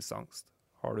helseangst.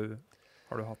 Har du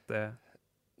hatt det?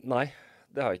 Nei,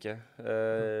 det har jeg ikke.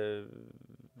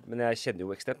 Men jeg kjenner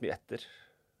jo ekstremt mye etter.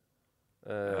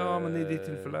 Ja, men i ditt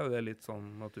tilfelle er jo det litt sånn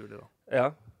naturlig da.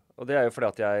 Ja, og det er jo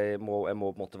fordi at jeg må på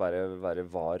en måte være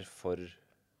var for,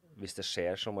 hvis det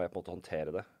skjer, så må jeg på en måte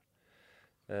håndtere det.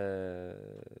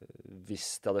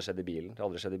 Hvis det hadde skjedd i bilen, det hadde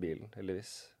aldri skjedd i bilen,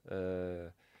 heldigvis,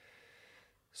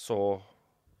 så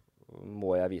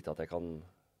må jeg vite at jeg kan,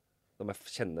 da må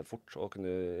jeg kjenne fort og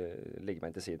kunne legge meg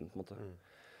inn til siden, på en måte.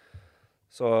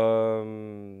 Så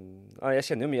jeg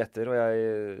kjenner jo mye etter, og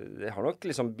jeg har nok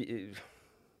liksom,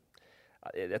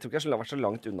 jeg tror ikke jeg har vært så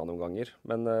langt unna noen ganger,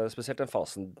 men spesielt den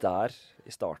fasen der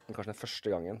i starten, kanskje den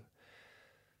første gangen,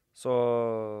 så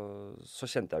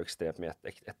kjente jeg jo ekstremt mye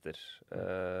etter,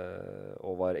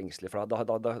 og var engstelig, for da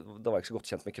var jeg ikke så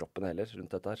godt kjent med kroppen heller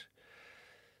rundt dette her.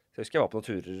 Så jeg husker jeg var på noen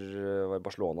turer, var i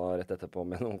Barcelona rett etterpå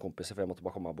med noen kompiser, for jeg måtte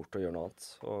bare komme meg bort og gjøre noe annet.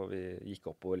 Og vi gikk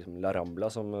opp på liksom La Rambla,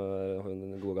 som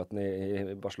den gode gaten i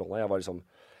Barcelona.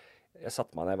 Jeg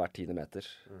satte meg ned hver 10. meter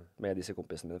med disse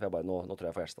kompisene mine, for jeg bare, nå tror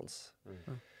jeg får hjertestans.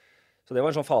 Så det var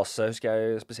en sånn fase, husker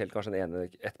jeg, spesielt kanskje den ene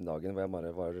ettermiddagen, hvor jeg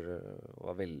bare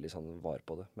var veldig sånn var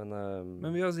på det.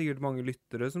 Men vi har sikkert mange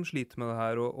lyttere som sliter med det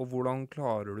her, og hvordan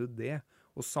klarer du det?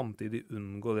 Og samtidig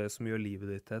unngå det som gjør livet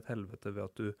ditt til et helvete, ved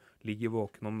at du ligger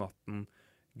våken om natten,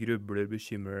 grubler,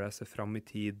 bekymrer deg, ser fram i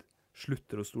tid,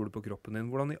 slutter å stole på kroppen din.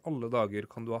 Hvordan i alle dager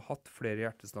kan du ha hatt flere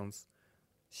hjertestans,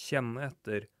 kjenne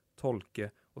etter,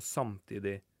 tolke, og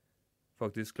samtidig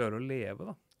faktisk klare å leve,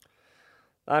 da?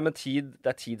 Nei, men det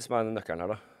er tid som er nøkkelen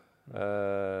her, da.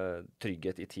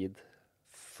 Trygghet i tid.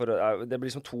 Det blir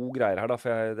liksom 2 greier her, da, for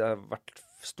det har vært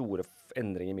store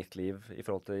endringer i mitt liv i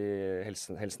forhold til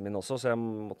helsen min også, så jeg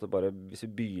måtte bare, hvis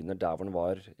vi begynner der hvor den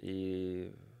var i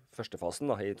første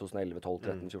fasen, da, i 2011, 12,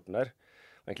 13, 14 der,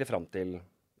 og egentlig frem til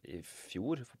i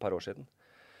fjor, for et par år siden,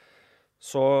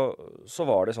 så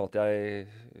var det sånn at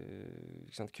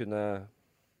jeg kunne,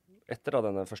 etter da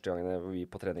denne første gangen vi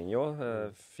på trening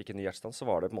fikk en ny hjertestans, så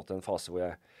var det på en måte en fase hvor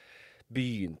jeg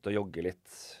begynte å jogge litt,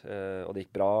 og det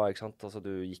gikk bra, ikke sant? Altså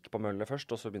du gikk på møllene først,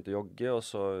 og så begynte å jogge, og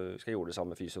så skal jeg gjøre det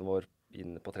samme med fysioen vår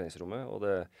inn på treningsrommet, og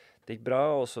det gikk bra,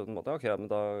 og så måtte jeg, men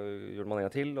da gjør man en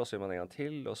gang til, og så gjør man en gang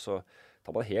til, og så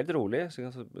tar man det helt rolig, så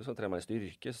trener man i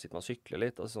styrke, så sitter man og sykler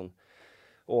litt, og sånn.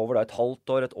 Og over da et halvt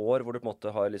år, et år, hvor du på en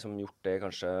måte har liksom gjort det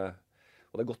kanskje,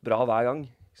 og det har gått bra hver gang,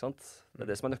 ikke sant? Det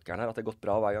det som nøkkelen her, at det har gått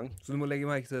bra hver gang. Så du må legge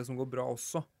merke til det som går bra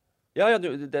også? Ja,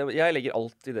 jeg legger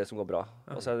alltid det som går bra.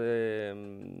 Ja. Og så er det,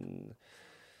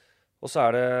 og så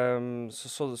er det,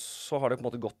 så har det på en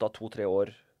måte gått da 2-3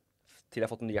 år til jeg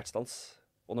har fått en ny hjertestans.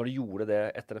 Og når du gjorde det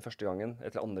etter den første gangen,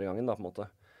 etter den andre gangen da, på en måte,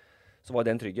 så var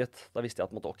det en trygghet. Da visste jeg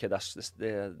at på en måte, ok,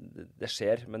 det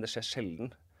skjer, men det skjer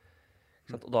sjelden.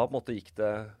 Ikke sant? Og da på en måte gikk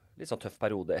det litt sånn tøff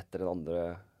periode etter den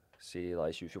andre, si da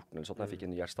i 2014 eller sånt, når jeg fikk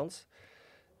en ny hjertestans.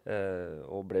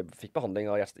 Og fikk behandling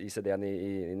av ICD-en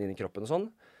inn i kroppen og sånn.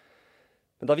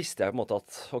 Men da visste jeg på en måte at,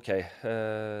 ok,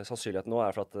 sannsynligheten nå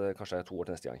er for at det kanskje er 2 år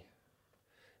til neste gang.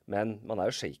 Men man er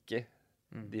jo shaky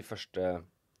de første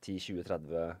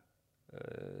 10-20-30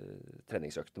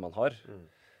 treningsøktene man har.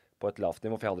 På et lavt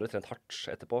nivå, for jeg hadde jo trent hardt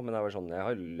etterpå, men det var sånn, jeg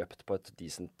har løpt på et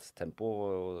decent tempo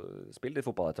og spilt litt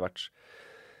fotball etter hvert.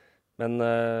 Men,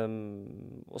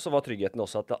 og så var tryggheten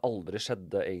også at det aldri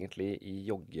skjedde egentlig i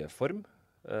joggeform.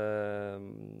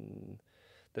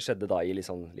 Det skjedde da i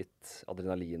litt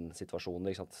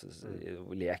adrenalinsituasjoner, ikke sant?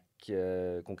 Lek,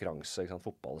 konkurranse, ikke sant?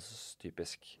 Fotball,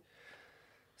 typisk.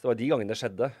 Så det var de gangene det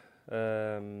skjedde.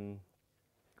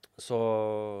 Så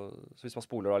hvis man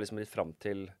spoler da liksom litt frem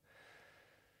til,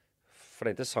 for det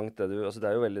er interessant det altså det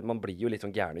er jo veldig, man blir jo litt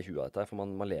sånn gæren i huet av dette, for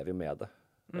man lever jo med det.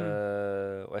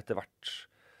 Og etter hvert,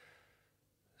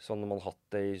 sånn når man har hatt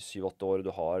det i 7-8 år,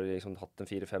 du har liksom hatt en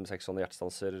 4-5-6 sånne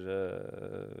hjertestanser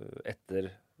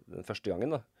etter den første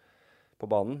gangen da, på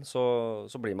banen, så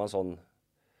blir man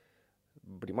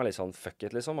litt sånn fuck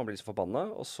it liksom, man blir litt så forbannet.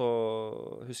 Og så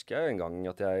husker jeg en gang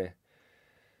at jeg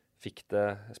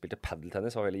spilte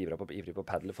paddeltennis, var veldig ivrig på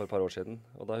paddle for et par år siden,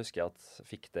 og da husker jeg at jeg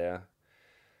fikk det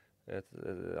et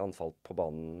anfall på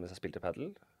banen mens jeg spilte paddle.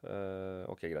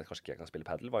 Ok, greit, kanskje ikke jeg kan spille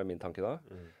paddle, var jo min tanke da.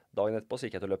 Dagen etterpå så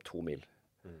gikk jeg til å løpe 2 mil.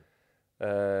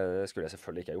 Det skulle jeg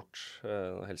selvfølgelig ikke ha gjort.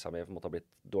 Helsa mi på en måte har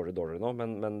blitt dårligere nå,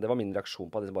 men det var min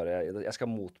reaksjon på at jeg skal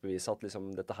motbevise at liksom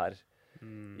dette her,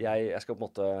 jeg skal på en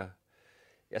måte,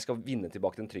 jeg skal vinne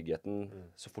tilbake den tryggheten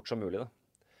så fort som mulig da.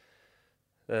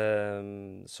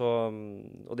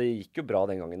 Og det gikk jo bra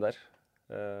den gangen der.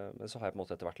 Men så har jeg på en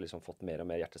måte etter hvert liksom fått mer og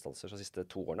mer hjertestanser. Så de siste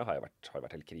 2 årene har det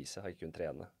vært helt krise, har jeg ikke kunnet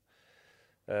trene.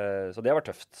 Så det har vært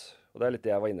tøft. Og det er litt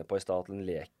det jeg var inne på i sted, at den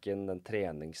leken, den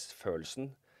treningsfølelsen,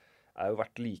 er jo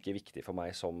vært like viktig for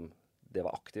meg som det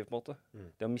var aktiv på en måte.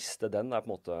 Det å miste den er på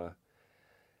en måte,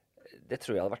 det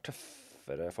tror jeg hadde vært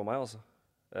tøffere for meg altså.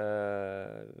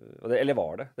 Eller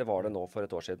var det? Det var det nå for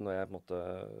et år siden, når jeg på en måte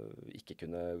ikke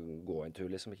kunne gå en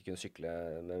tur liksom, ikke kunne sykle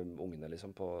med ungene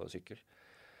liksom på sykkel.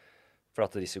 For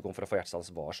at risikoen for å få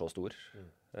hjertestans var så stor.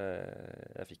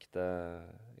 Jeg fikk det,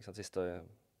 ikke sant,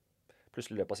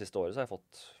 plutselig i løpet av siste året så har jeg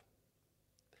fått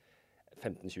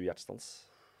 15-20 hjertestans.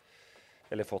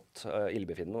 Eller fått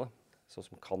ildbefinnende da, sånn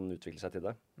som kan utvikle seg til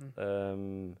det.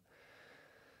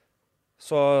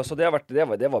 Så det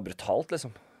var brutalt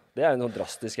liksom. Det er jo noen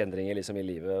drastiske endringer liksom i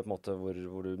livet, på en måte,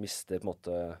 hvor du mister på en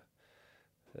måte,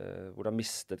 hvor du har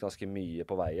mistet ganske mye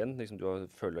på veien. Liksom,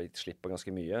 føler du har gitt slipp på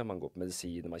ganske mye. Man går på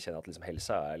medisin, og man kjenner at liksom,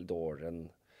 helsa er litt dårligere enn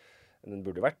den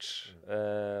burde vært.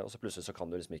 Og så plutselig så kan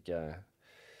du liksom ikke,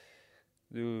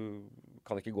 du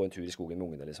kan ikke gå en tur i skogen med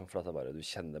ungene liksom, for at du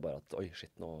kjenner bare at, oi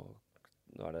shit, nå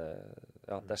er det,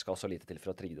 ja, det skal så lite til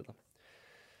for å trigge det da.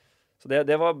 Så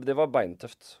det var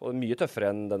beintøft, og mye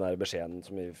tøffere enn den der beskjeden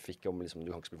som vi fikk om liksom,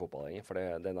 du kan ikke spille fotball lenger, for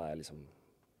den er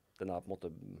på en måte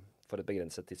for et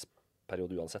begrenset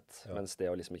tidsperiode uansett, mens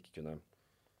det å liksom ikke kunne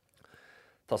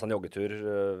ta seg en joggetur,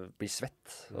 bli svett.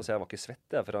 Altså jeg var ikke svett,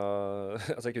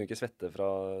 altså jeg kunne ikke svette fra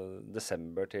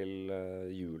desember til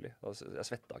juli, altså,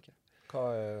 jeg svettet ikke. Hva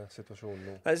er situasjonen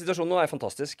nå? Nei, situasjonen nå er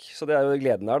fantastisk, så det er jo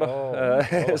gleden her da.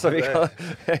 Så vi kan...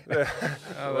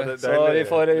 så vi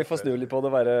får snu litt på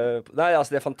det Nei,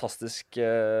 altså det er fantastisk,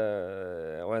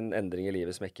 og en endring i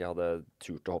livet som jeg ikke hadde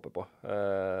turt å håpe på.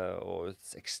 Og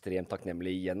ekstremt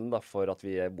takknemlig igjen da, for at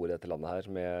vi bor i dette landet her,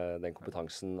 med den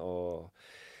kompetansen og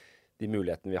de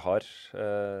mulighetene vi har.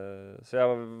 Så jeg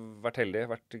har vært heldig,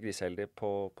 vært griseheldig.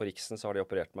 På Riksen så har de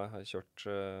operert meg. Jeg har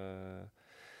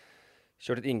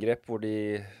kjørt et inngrep hvor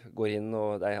de går inn,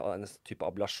 og det er en type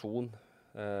ablasjon.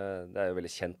 Det er jo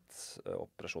veldig kjent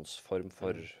operasjonsform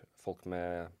for folk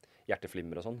med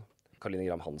hjerteflimmer og sånn. Karoline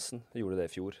Gram Hansen gjorde det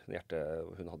i fjor.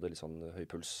 Hun hadde litt sånn høy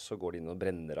puls, så går de inn og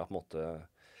brenner av på en måte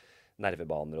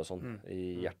nervebaner og sånn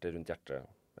i hjertet, rundt hjertet.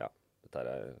 Ja, dette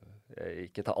jeg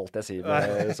ikke ta alt jeg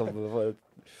sier som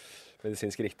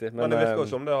medisinsk riktig. Men det virker jo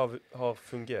som det har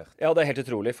fungert. Ja, det er helt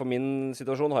utrolig. For min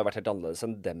situasjon har jo vært helt annerledes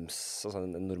enn dems, altså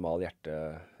en normal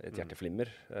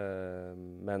hjerteflimmer.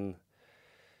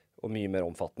 og mye mer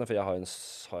omfattende, for jeg har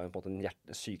på en måte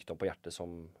en sykdom på hjertet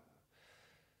som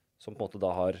på en måte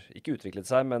da har ikke utviklet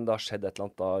seg, men det har skjedd et eller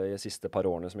annet da i de siste par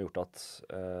årene som har gjort at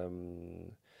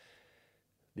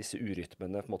disse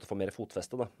urytmene på en måte får mer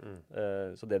fotfeste da.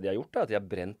 Så det de har gjort er at de har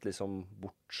brent liksom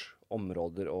bort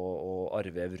områder og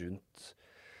arrvev rundt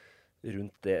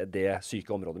det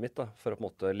syke området mitt da, for å på en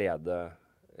måte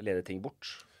lede ting bort.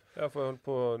 Ja,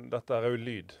 for dette er jo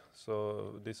lyd, så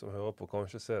de som hører på kan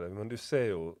ikke se det, men du ser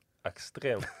jo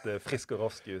ekstremt frisk og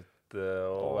rask ut,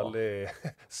 og veldig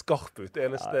skarp ut.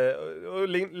 Og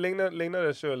ligner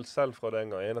det selv fra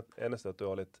den gang. Eneste at du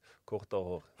har litt kortere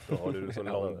hår. Da har du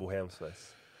sånn lang bohemsveis.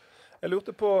 Jeg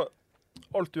lurte på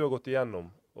alt du har gått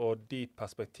igjennom, og de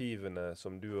perspektivene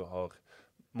som du har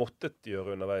måttet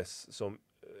gjøre underveis, som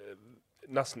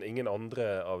nesten ingen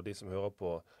andre av de som hører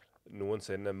på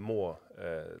noensinne må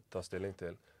ta stilling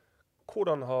til.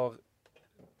 Hvordan har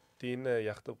dine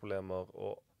hjerteproblemer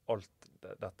og alt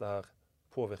dette her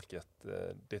påvirket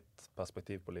ditt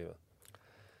perspektiv på livet?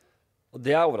 Og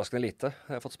det er overraskende lite.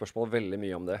 Jeg har fått spørsmål veldig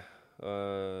mye om det.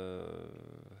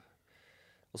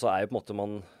 Og så er jo på en måte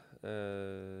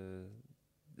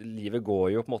livet går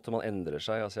jo på en måte, man endrer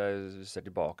seg. Altså jeg ser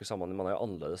tilbake sammen, man er jo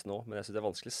annerledes nå, men jeg synes det er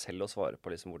vanskelig selv å svare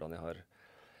på liksom hvordan jeg har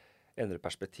endret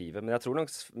perspektivet. Men jeg tror nok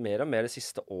mer og mer de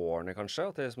siste årene kanskje,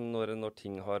 at det liksom når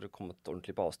ting har kommet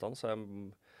ordentlig på avstand, så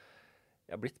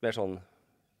jeg har blitt mer sånn,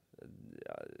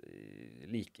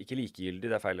 ikke likegyldig,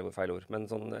 det er feil ord, men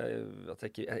sånn at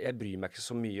jeg bryr meg ikke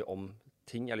så mye om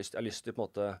ting. Jeg har lyst til på en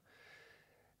måte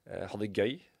ha det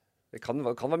gøy. Det kan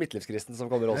være midtlivskristen som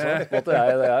kommer også. På en måte, jeg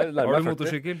har du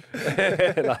motorsykkel?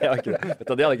 Nei, jeg har ikke det. Vet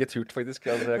du, det hadde jeg ikke turt faktisk.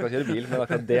 Altså, jeg kan kjøre bil, men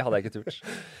akkurat det hadde jeg ikke turt.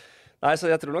 Nei, så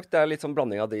jeg tror nok det er litt sånn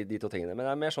blanding av de to tingene. Men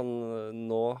det er mer sånn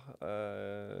nå,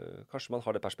 kanskje man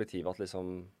har det perspektivet at liksom,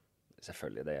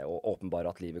 selvfølgelig det, og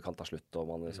åpenbare at livet kan ta slutt,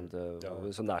 og man liksom,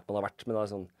 så nært man har vært, men det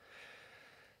er sånn,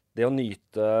 det å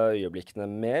nyte øyeblikkene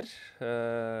mer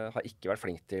har ikke vært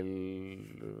flink til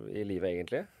i livet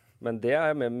egentlig, men det er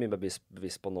jeg mye mer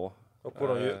bevisst på nå. Og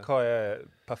hva er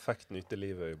perfekt nyte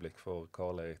livet-øyeblikk for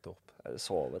Carl-Erik Torp?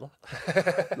 Sove da.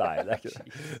 Nei, det er ikke det.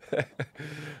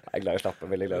 Jeg er glad i å slappe,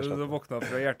 veldig glad i å slappe. Du våknet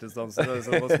fra hjertestansen,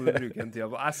 så hva skal du bruke en tid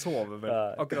på? Jeg sover vel,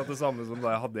 akkurat det samme som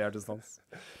da jeg hadde hjertestans.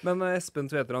 Men Espen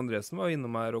Tveter Andresen var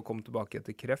innom her og kom tilbake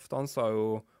etter kreft. Han sa jo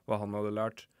hva han hadde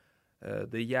lært.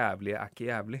 Det jævlige er ikke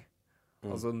jævlig.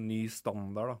 Altså ny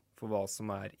standard da, for hva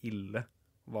som er ille.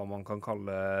 Hva man kan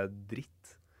kalle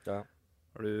dritt. Ja.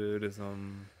 Har du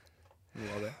liksom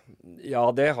noe av det? Ja,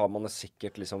 det har man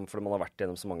sikkert, liksom, for man har vært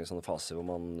gjennom så mange sånne faser hvor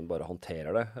man bare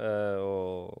håndterer det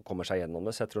og kommer seg gjennom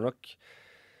det. Så jeg tror nok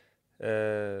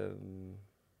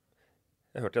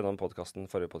jeg hørte gjennom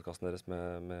forrige podcasten deres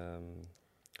med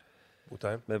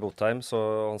Botheim, så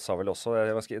han sa vel også,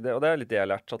 og det er litt det jeg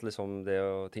har lært, at liksom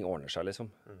ting ordner seg,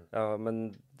 liksom. Ja, men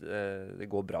det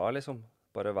går bra, liksom.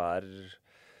 Bare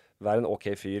vær en ok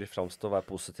fyr, framstå, vær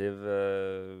positiv,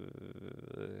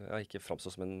 ikke framstå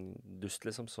som en dust,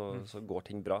 liksom, så går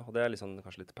ting bra. Og det er liksom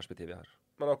kanskje litt perspektiv jeg har.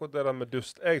 Men akkurat det der med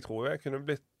dust, jeg tror jeg kunne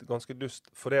blitt ganske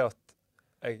dust, fordi at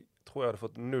jeg tror jeg hadde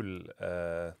fått null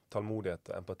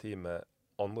tålmodighet og empati med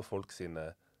andre folk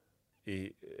sine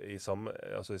i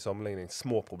sammenligning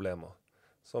små problemer.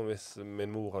 Som hvis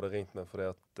min mor hadde ringt meg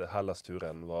fordi at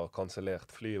Hellas-turen var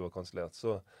kansellert, flyet var kansellert,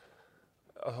 så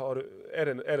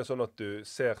er det sånn at du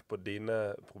ser på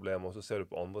dine problemer, og så ser du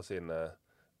på andre sine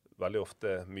veldig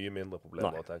ofte mye mindre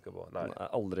problemer å tenke på? Nei. Jeg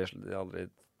har aldri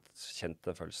kjent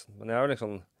den følelsen. Men jeg er jo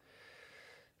liksom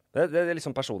det er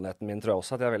liksom personligheten min, tror jeg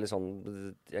også, at jeg er veldig sånn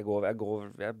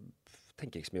jeg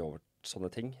tenker ikke så mye over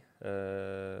sånne ting,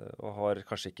 og har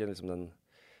kanskje ikke liksom den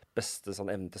beste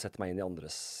sånn evnen til å sette meg inn i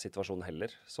andres situasjon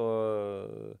heller.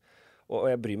 Og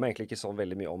jeg bryr meg egentlig ikke så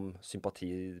veldig mye om sympati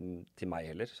til meg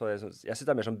heller. Så jeg synes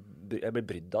det er mer sånn, jeg blir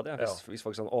brydd av det. Hvis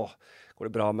folk sånn, går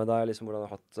det bra med deg? Liksom, hvordan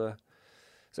har du hatt det?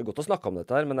 Så det er godt å snakke om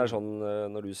dette her, men det er sånn,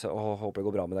 når du sier, håper det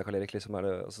går bra med deg, Carl-Erik, liksom,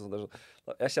 altså, det er sånn,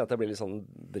 jeg kjenner at jeg blir litt sånn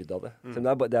brydd av det. Så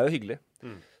det er jo hyggelig.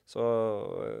 Så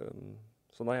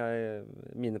nei,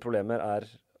 mine problemer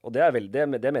og det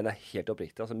mener jeg helt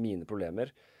oppriktig, altså mine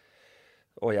problemer,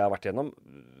 og jeg har vært gjennom,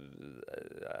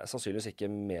 sannsynligvis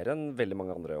ikke mer enn veldig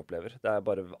mange andre opplever. Det er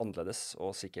bare annerledes,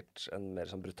 og sikkert en mer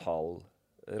sånn brutal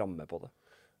ramme på det.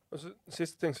 Altså,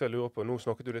 siste ting som jeg lurer på, nå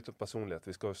snakket du litt om personlighet,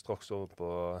 vi skal jo straks over på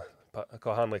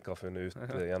hva Henrik har funnet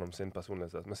ut gjennom sin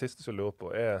personlighet. Men siste som jeg lurer på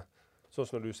sånn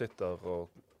som når du sitter og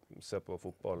ser på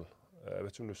fotball, jeg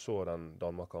vet ikke om du så den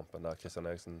Danmark-kampen der Christian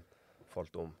Eriksen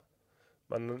falt om,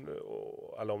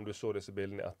 eller om du så disse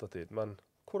bildene i ettertid, men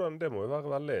det må jo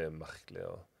være veldig merkelig.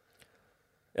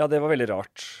 Ja, det var veldig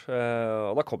rart.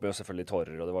 Og da kom jo selvfølgelig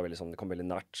tårer, og det var veldig sånn, det kom veldig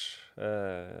nært.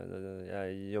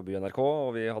 Jeg jobber i NRK,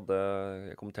 og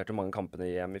jeg kommenterte mange kampene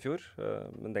i EM i fjor.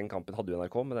 Men den kampen hadde jo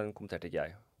NRK, men den kommenterte ikke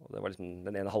jeg. Og det var liksom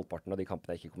den ene halvparten av de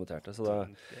kampene jeg ikke kommenterte.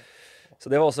 Så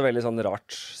det var også veldig sånn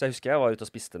rart. Så jeg husker jeg var ute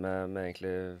og spiste med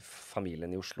egentlig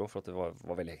familien i Oslo, for at det var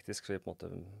veldig hektisk. Så vi på en måte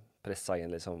presset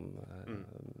inn liksom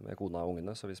med kona og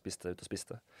ungene, så vi spiste ut og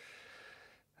spiste.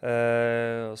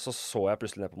 Så jeg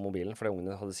plutselig ned på mobilen, fordi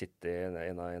ungene hadde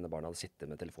en av barna hadde sittet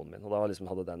med telefonen min. Og da liksom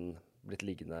hadde den blitt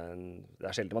liggende det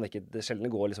er sjelden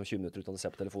det går liksom 20 minutter uten å se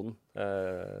på telefonen.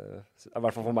 I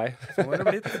hvert fall for meg. Sånn har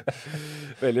det blitt.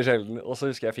 Veldig sjelden. Og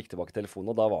så husker jeg fikk tilbake telefonen,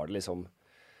 og da var det liksom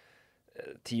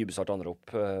 10 ubesvarte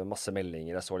anrop, masse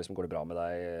meldinger. Jeg så liksom, går det bra med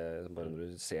deg? Bare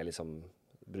når du ser liksom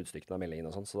bruddstykkene av meldingen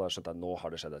og sånn, så da skjønte jeg nå har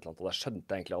det skjedd et eller annet. Og da skjønte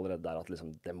jeg egentlig allerede der at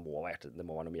liksom, det må være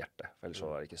noe med hjertet, for ellers så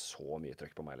var det ikke så mye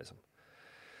trøkk på meg liksom.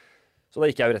 Så da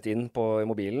gikk jeg jo rett inn på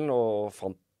mobilen og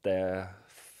fant det,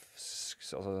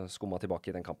 altså skumma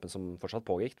tilbake i den kampen som fortsatt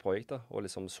pågikk da, og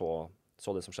liksom så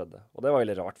det som skjedde. Og det var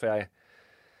veldig rart, for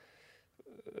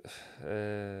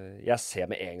jeg ser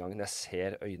med en gang, når jeg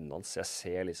ser øynene hans, jeg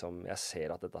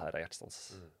ser at dette her er hjertestans.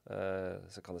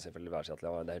 Så kan det selvfølgelig være at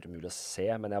det er helt umulig å se,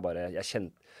 men jeg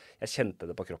kjente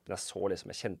det på kroppen.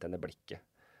 Jeg kjente henne blikket.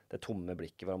 Det tomme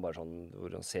blikket hvor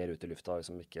han ser ut i lufta,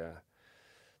 liksom ikke,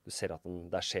 du ser at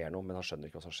der skjer noe, men han skjønner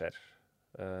ikke hva som skjer.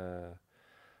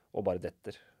 Og bare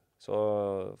detter. Så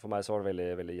for meg så var det veldig,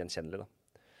 veldig gjenkjennelig da.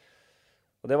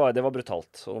 Og det var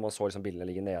brutalt. Og når man så liksom bildene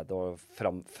ligge nede, og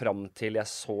fram til jeg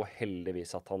så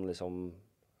heldigvis at han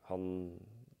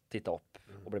tittet opp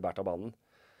og ble bært av banen,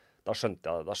 da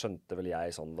skjønte vel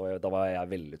jeg sånn, da var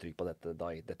jeg veldig trygg på dette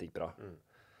gikk bra.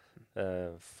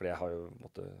 For jeg har jo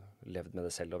levd med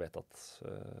det selv og vet at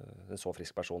en så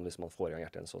frisk person, hvis man får i gang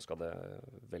hjertet igjen, så skal det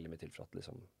veldig mye til for at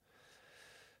liksom,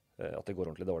 at det går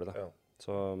ordentlig dårlig da. Ja.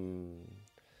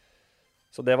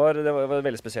 Så det var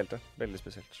veldig spesielt det. Veldig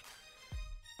spesielt.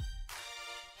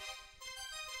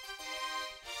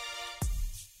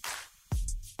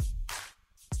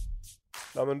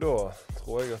 Nei, men da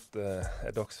tror jeg at det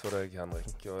er dags for deg,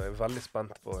 Henrik, og jeg er veldig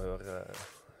spent på å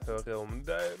høre om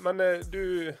det. Men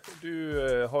du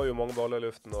har jo mange baller i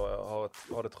luften og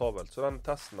har det travelt, så den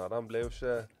testen her, den ble jo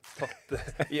ikke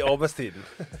tatt i arbeidstiden.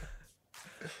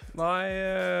 Nei,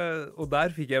 og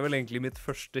der fikk jeg vel egentlig mitt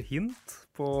første hint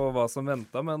på hva som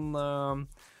ventet, men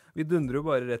vi dundrer jo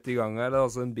bare rett i gang her. Det er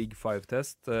altså en Big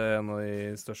Five-test, en av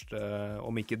de største,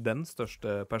 om ikke den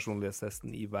største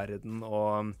personlighetstesten i verden,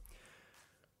 og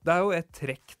det er jo et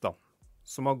trekk da,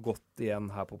 som har gått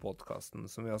igjen her på podcasten,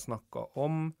 som vi har snakket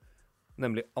om,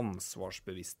 nemlig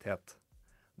ansvarsbevissthet.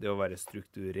 Det å være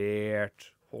strukturert,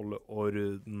 holde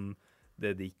orden,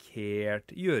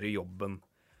 dedikert, gjøre jobben.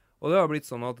 Og det har blitt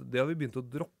sånn at det har vi begynt å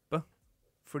droppe,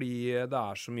 fordi det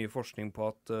er så mye forskning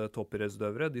på at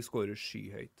toppidrettsutøvere, de scorer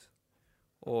skyhøyt.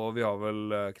 Og vi har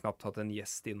vel knapt hatt en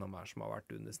gjest innom her som har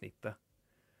vært under snittet.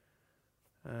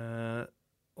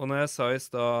 Og når jeg sa i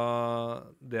sted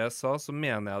det jeg sa, så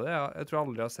mener jeg det. Jeg tror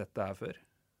aldri jeg har sett det her før.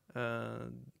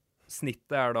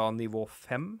 Snittet er da nivå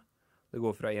 5. Det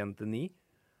går fra 1 til 9.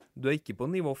 Du er ikke på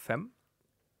nivå 5.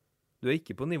 Du er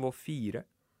ikke på nivå 4.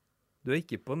 Du er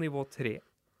ikke på nivå 3.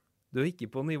 Du er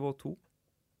ikke på nivå 2.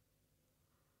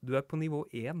 Du er på nivå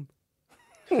 1.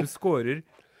 Du scorer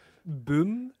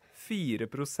bunn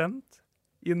 4%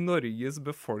 i Norges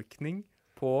befolkning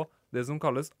på det som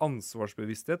kalles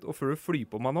ansvarsbevissthet, og før du flyr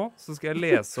på meg nå, så skal jeg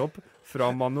lese opp fra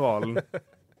manualen.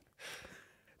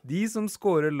 De som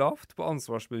scorer lavt på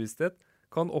ansvarsbevissthet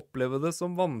kan oppleve det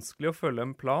som vanskelig å følge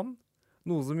en plan,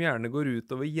 noe som gjerne går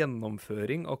ut over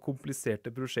gjennomføring av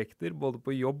kompliserte prosjekter både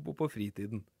på jobb og på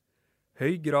fritiden.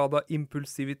 Høy grad av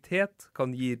impulsivitet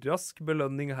kan gi rask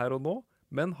belønning her og nå,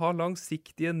 men har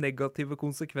langsiktige negative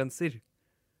konsekvenser.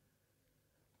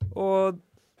 Og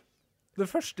det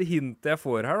første hintet jeg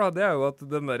får her da, det er jo at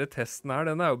den der testen her,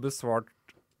 den er jo besvart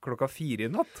 4:00 i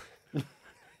natt.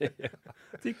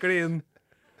 Tikker det inn.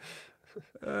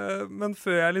 Men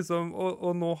før jeg liksom,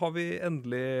 og nå har vi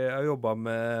endelig jobbet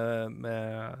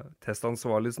med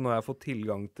testansvarlig, så nå har jeg fått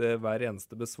tilgang til hver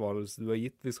eneste besvarelse du har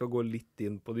gitt. Vi skal gå litt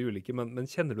inn på de ulike, men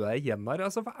kjenner du deg igjen her?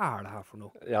 Altså, hva er det her for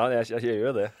noe? Ja, jeg gjør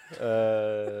jo det.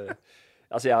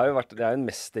 Altså, jeg er en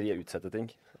mester i å utsette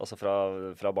ting. Altså,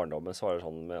 fra barndommen så var det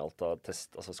sånn med alt av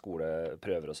test, altså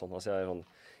skoleprøver og sånn. Altså,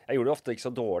 jeg gjorde det ofte ikke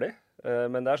så dårlig,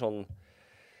 men det er sånn,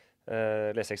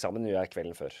 leseeksamen gjør jeg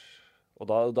kvelden før. Og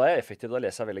da er jeg effektiv, da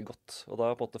leser jeg veldig godt, og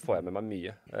da på en måte får jeg med meg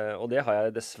mye. Og det har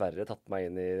jeg dessverre tatt meg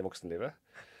inn i voksenlivet.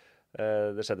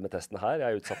 Det skjedde med testen her.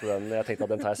 Jeg utsatte den, jeg tenkte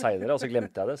at den tar jeg senere, og så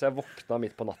glemte jeg det. Så jeg våkna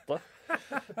midt på natta.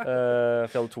 For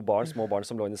jeg hadde 2 barn, små barn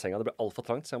som lå inne i senga. Det ble alt for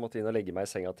trangt, så jeg måtte inn og legge meg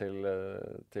i senga til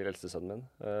eldstesønnen min.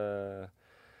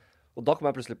 Og da kom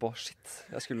jeg plutselig på, shit,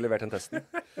 jeg skulle levert den testen.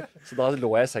 Så da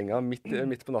lå jeg i senga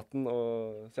midt på natten,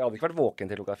 så jeg hadde ikke vært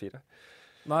våken til klokka 4.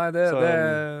 Nei, det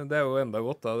er jo enda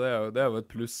godt da. Det er jo et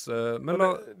pluss. Men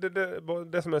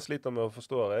det som jeg sliter med å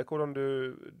forstå er hvordan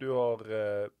du har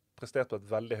prestert på et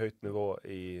veldig høyt nivå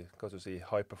i hva skal du si,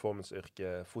 high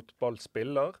performance-yrket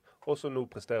fotballspiller, og så nå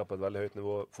presterer på et veldig høyt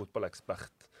nivå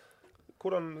fotballekspert.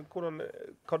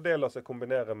 Hva det lar seg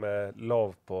kombinere med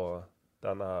lav på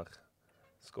denne her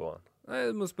skåren? Nei,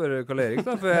 du må spørre Carl-Erik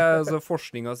da, for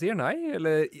forskninga sier nei,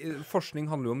 eller forskning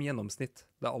handler jo om gjennomsnitt.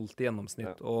 Det er alltid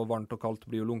gjennomsnitt, og varmt og kaldt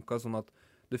blir jo lunka, sånn at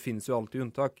det finnes jo alltid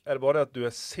unntak. Er det bare det at du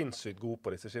er sinnssykt god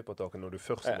på disse skippertakene når du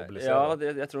først mobiliserer?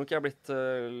 Ja, jeg tror nok jeg har blitt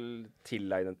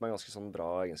tilegnet meg ganske sånn bra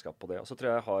egenskap på det. Og så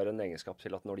tror jeg har en egenskap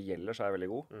til at når det gjelder, så er jeg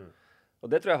veldig god.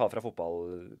 Og det tror jeg har fra fotball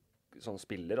sånn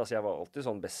spiller. Altså jeg var alltid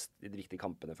sånn best i de viktige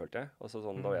kampene, følte jeg. Altså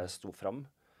sånn da jeg sto fram.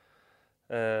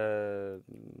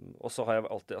 Og så har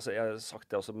jeg alltid, altså jeg har sagt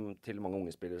det også til mange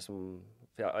unge spillere som,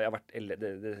 for jeg har vært,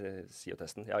 det sier jo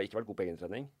testen, jeg har ikke vært god på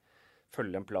egentrening.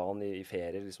 Følge en plan i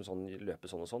ferier, liksom sånn, løpe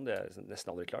sånn og sånn, det er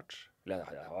nesten aldri klart. Eller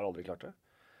jeg har aldri klart det.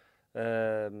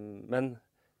 Men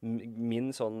min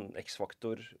sånn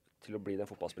X-faktor til å bli den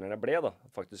fotballspilleren jeg ble da,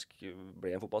 faktisk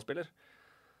ble en fotballspiller,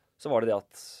 så var det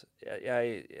at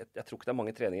jeg tror ikke det er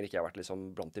mange treninger ikke jeg har vært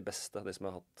liksom blant de beste, det som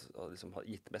jeg har liksom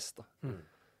gitt mest da.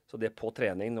 Så det på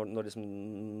trening, når liksom,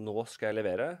 nå skal jeg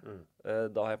levere,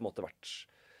 da har jeg på en måte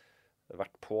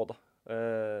vært på da.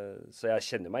 Så jeg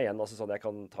kjenner meg igjen, altså sånn, jeg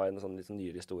kan ta en sånn litt sånn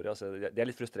nyere historie. Altså, de er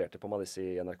litt frustrerte på meg, disse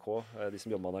i NRK, de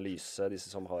som jobber med analyse, disse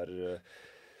som har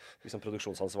liksom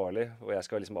produksjonsansvarlig, og jeg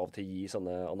skal liksom av og til gi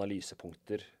sånne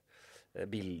analysepunkter,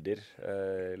 bilder,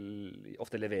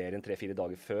 ofte levere en 3-4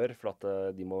 dager før, for at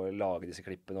de må lage disse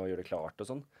klippene og gjøre det klart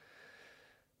og sånn.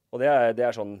 Og det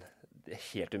er sånn, det er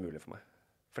helt umulig for meg.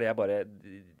 Fordi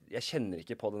jeg kjenner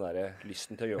ikke på den der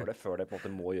lysten til å gjøre det før det på en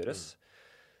måte må gjøres.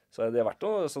 Så det har vært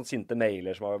noen sånne sinte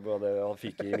mailer som har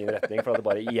fyket i min retning, for at det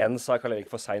bare igjen sa Carl-Erik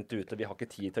for sent ute, vi har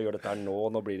ikke tid til å gjøre dette her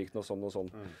nå blir det ikke noe sånn og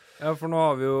sånn. Ja, for nå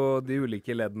har vi jo de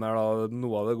ulike leddene her da,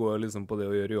 noe av det går liksom på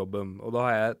det å gjøre jobben, og da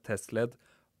har jeg testledd,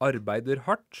 arbeider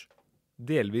hardt,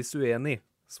 delvis uenig,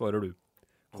 svarer du.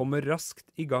 Kommer raskt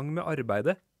i gang med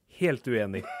arbeidet, helt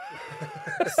uenig.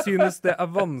 Synes det er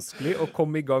vanskelig å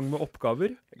komme i gang med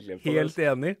oppgaver, helt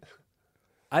enig.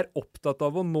 Er opptatt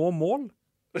av å nå mål,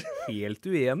 helt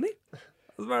uenig?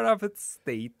 Altså, hva er det her for et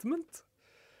statement?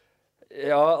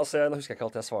 Ja, altså, nå husker jeg ikke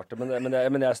alt jeg svarte, men det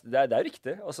er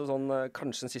riktig. Altså, sånn,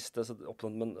 kanskje den siste,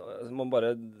 men man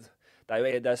bare, det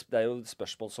er jo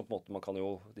spørsmål som på en måte man kan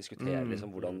jo diskutere,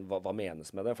 liksom, hva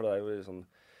menes med det, for det er jo liksom,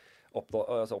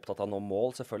 opptatt av å nå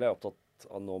mål. Selvfølgelig er jeg opptatt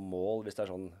av å nå mål, hvis det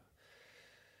er sånn,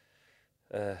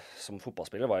 som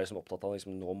fotballspiller var jeg liksom opptatt av å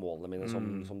liksom, nå målene mine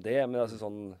som det, men altså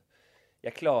sånn,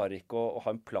 jeg klarer ikke å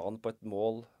ha en plan på et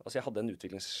mål. Altså, jeg hadde en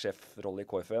utviklingssjefrolle i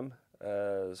KFM,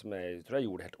 som jeg tror jeg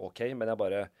gjorde helt ok, men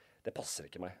det passer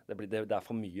ikke meg. Det er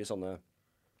for mye sånne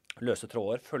løse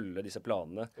tråder, følge disse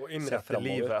planene. Og innrette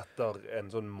livet etter en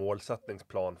sånn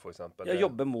målsettingsplan, for eksempel. Jeg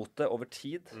jobber mot det over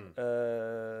tid.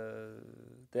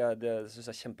 Det synes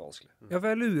jeg er kjempevanskelig. Ja, for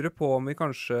jeg lurer på om vi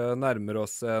kanskje nærmer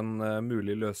oss en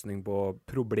mulig løsning på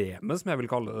problemet, som jeg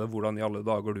vil kalle det, hvordan i alle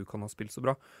dager du kan ha spilt så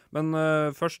bra. Men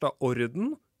først da,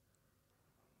 orden.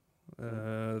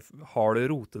 Har du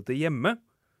rotete hjemme?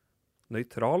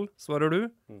 Nøytral, svarer du.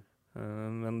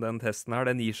 Men den testen her,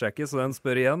 den gir seg ikke, så den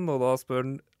spør igjen, og da spør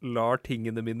den, lar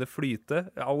tingene mine flyte?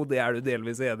 Ja, og det er du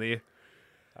delvis enig i.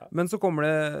 Ja. Men så kommer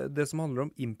det som handler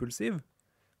om impulsiv.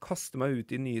 Kaste meg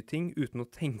ut i nye ting uten å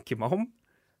tenke meg om.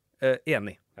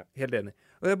 Enig. Ja. Helt enig.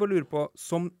 Og jeg bare lurer på,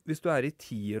 hvis du er i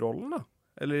tierrollen da,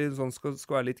 eller sånn skal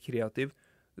være litt kreativ,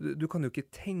 du kan jo ikke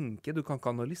tenke, du kan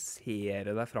ikke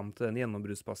analysere deg fram til den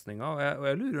gjennombruddspassningen, og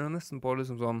jeg lurer nesten på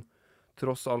liksom sånn,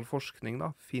 tross all forskning da,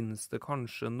 finnes det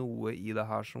kanskje noe i det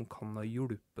her som kan ha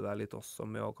hjulpet deg litt også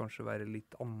med å kanskje være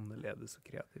litt annerledes og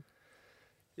kreativ?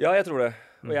 Ja, jeg tror det.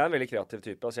 Og jeg er en veldig kreativ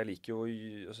type. Altså, jeg liker jo,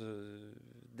 altså,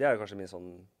 det er jo kanskje min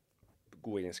sånn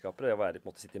gode egenskaper, det å være, på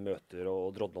en måte, sitte i møter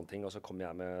og drodle om ting, og så kommer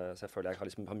jeg med, så jeg føler jeg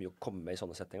har mye å komme med i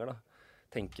sånne settinger da.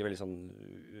 Tenker veldig sånn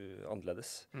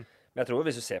annerledes. Men jeg tror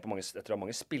hvis du ser på jeg tror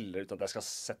mange spillere, uten at jeg skal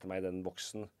sette meg i den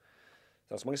boksen,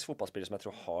 det er så mange fotballspillere som jeg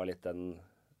tror har litt den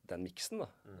miksen da.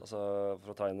 Altså,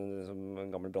 for å ta en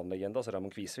gammel brannlegende, altså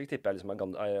Ramon Kvisvik tipper jeg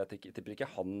liksom jeg tipper ikke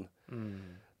han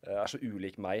er så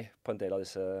ulik meg på en del av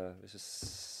disse, hvis du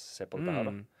ser på dette her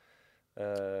da.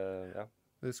 Ja.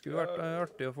 Det skulle vært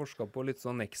artig å forske på litt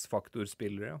sånn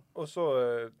X-faktor-spillere, ja. Og så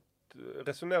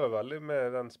resonerer veldig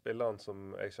med den spilleren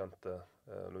som jeg kjente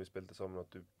når vi spilte sammen,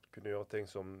 at du kunne gjøre ting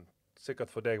som sikkert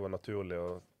for deg var naturlig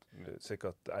og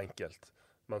sikkert enkelt,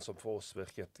 men som for oss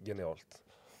virket genialt.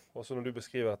 Og så når du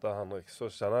beskriver dette, Henrik, så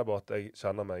kjenner jeg bare at jeg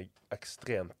kjenner meg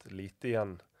ekstremt lite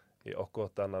igjen i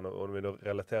akkurat denne, og når vi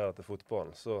relaterer det til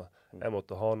fotballen, så jeg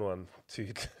måtte ha noen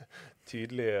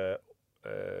tydelige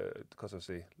hva skal jeg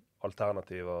si,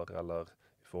 alternativer eller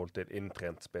i forhold til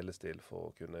inntrent spillestil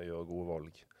for å kunne gjøre gode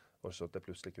valg. Og så at jeg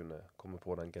plutselig kunne komme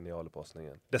på den geniale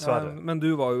passningen. Dessverre. Ja, men du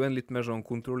var jo en litt mer sånn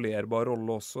kontrollerbar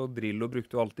rolle også. Drillo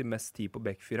brukte jo alltid mest tid på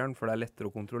backfireren, for det er lettere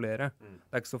å kontrollere. Det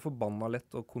er ikke så forbanna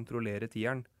lett å kontrollere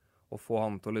tieren, og få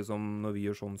han til liksom, når vi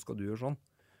gjør sånn, skal du gjøre sånn.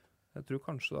 Jeg tror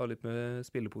kanskje det har litt med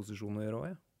spilleposisjon å gjøre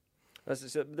også, ja. Jeg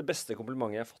synes det beste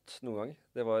komplimentet jeg har fått noen gang,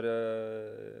 det var,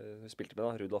 vi spilte med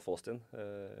da, Rudolf Austin,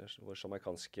 vår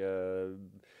jamaikanske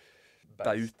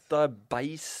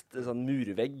beist, sånn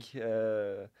murvegg. Vi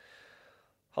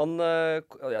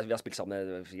har spilt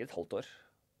sammen i et halvt år,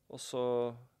 og så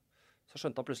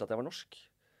skjønte han plutselig at jeg var norsk.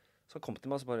 Så han kom til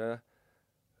meg og så bare,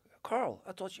 Carl,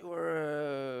 I thought you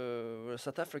were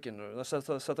South African, or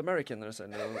South American, or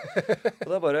something. Og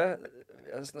da bare,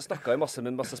 jeg snakket jo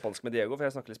masse spansk med Diego, for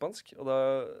jeg snakker litt spansk, og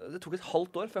det tok et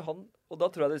halvt år før han, og da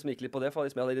tror jeg det liksom gikk litt på det, for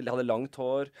jeg hadde langt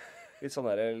hår, litt sånn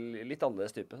der, litt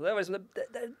annerledes type. Så det var liksom,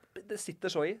 det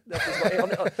sitter så i.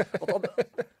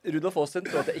 At Rudolf Austin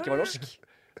tror at jeg ikke var norsk.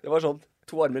 Det var sånn,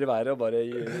 2 armer i været og bare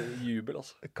jubel,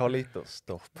 altså. Carl-Erik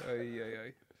Torp.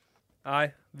 Oi. Nei,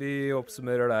 vi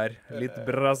oppsummerer der. Litt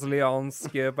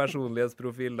brasiliansk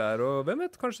personlighetsprofil der, og hvem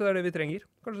vet, kanskje det er det vi trenger.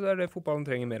 Kanskje det er det fotballen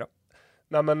trenger mer av.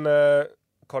 Nei, men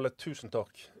Kalle, tusen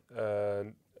takk.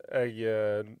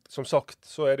 Som sagt,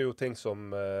 så er det jo ting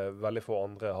som veldig få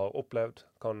andre har opplevd,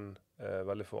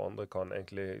 veldig få andre kan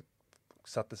egentlig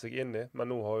sette seg inn i,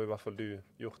 men nå har jo i hvert fall du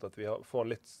gjort at vi får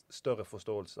en litt større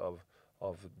forståelse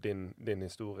av din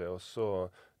historie, og så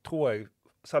tror jeg,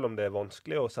 selv om det er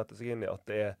vanskelig å sette seg inn i, at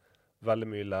det er veldig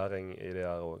mye læring i det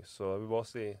her også. Så jeg vil bare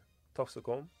si takk som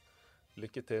kom.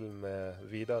 Lykke til med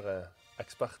videre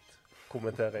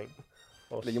ekspertkommentering.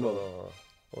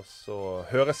 Og så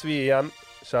høres vi igjen,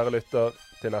 kjære lytter,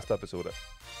 til neste episode.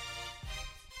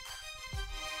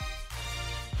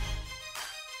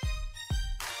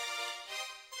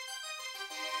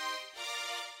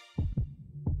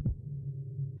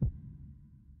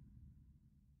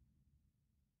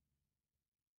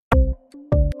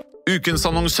 Ukens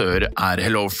annonsør er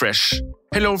HelloFresh.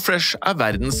 HelloFresh er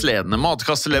verdens ledende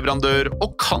matkasseleverandør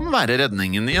og kan være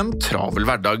redningen i en travel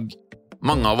hverdag.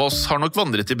 Mange av oss har nok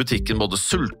vandret i butikken både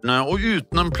sultne og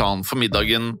uten en plan for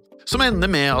middagen, som ender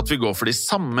med at vi går for de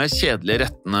samme kjedelige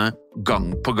rettene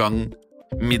gang på gang.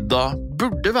 Middag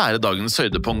burde være dagens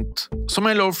høydepunkt. Som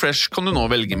HelloFresh kan du nå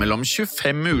velge mellom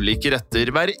 25 ulike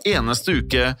retter hver eneste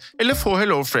uke, eller få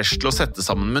HelloFresh til å sette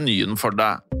sammen menyen for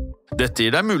deg. Dette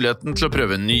gir deg muligheten til å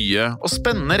prøve nye og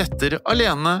spennende retter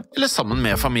alene eller sammen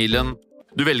med familien.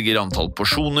 Du velger antall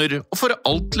porsjoner og får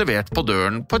alt levert på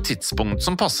døren på et tidspunkt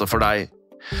som passer for deg.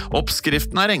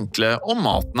 Oppskriftene er enkle og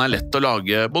maten er lett å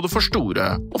lage både for store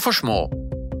og for små.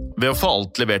 Ved å få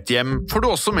alt levert hjem får du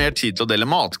også mer tid til å dele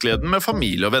matgleden med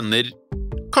familie og venner.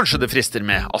 Kanskje det frister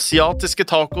med asiatiske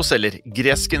tacos eller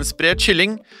greskinspirert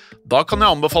kylling? Da kan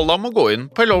jeg anbefale deg om å gå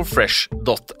inn på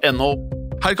hellofresh.no.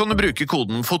 Her kan du bruke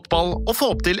koden FOTBALL og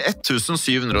få opp til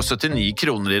 1779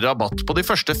 kroner i rabatt på de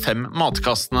første 5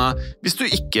 matkassene hvis du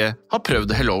ikke har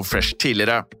prøvd HelloFresh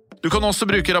tidligere. Du kan også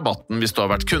bruke rabatten hvis du har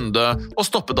vært kunde og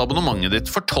stoppet abonnementet ditt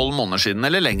for 12 måneder siden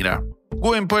eller lengre.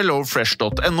 Gå inn på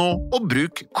hellofresh.no og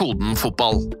bruk koden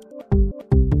FOTBALL.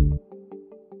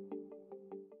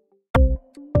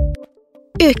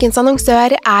 Ukens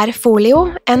annonsør er Folio,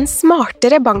 en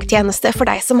smartere banktjeneste for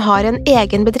deg som har en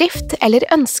egen bedrift eller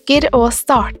ønsker å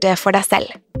starte for deg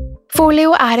selv.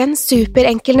 Folio er en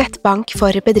superenkel nettbank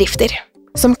for bedrifter.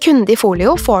 Som kunde i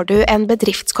Folio får du en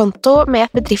bedriftskonto med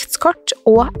et bedriftskort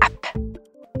og app.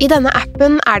 I denne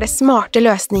appen er det smarte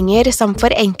løsninger som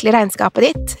forenkler regnskapet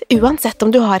ditt, uansett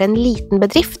om du har en liten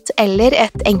bedrift eller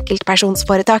et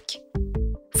enkeltpersonsforetak.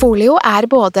 Folio er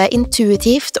både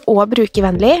intuitivt og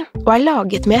brukervennlig, og er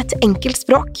laget med et enkelt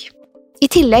språk. I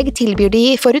tillegg tilbyr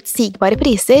de forutsigbare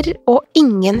priser og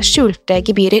ingen skjulte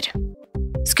gebyrer.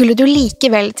 Skulle du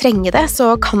likevel trenge det,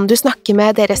 så kan du snakke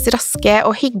med deres raske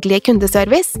og hyggelige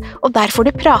kundeservice, og der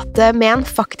får du prate med en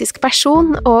faktisk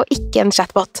person og ikke en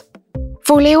chatbot.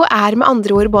 Folio er med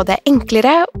andre ord både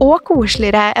enklere og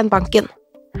koseligere enn banken.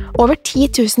 Over 10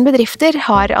 000 bedrifter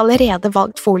har allerede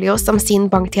valgt Folio som sin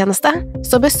banktjeneste,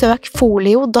 så besøk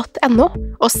folio.no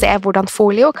og se hvordan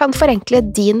Folio kan forenkle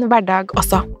din hverdag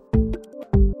også.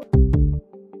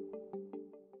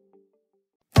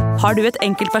 Har du et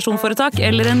enkeltpersonforetak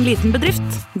eller en liten bedrift?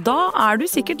 Da du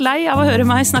sikkert lei av å høre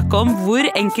meg snakke om hvor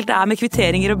enkelt det med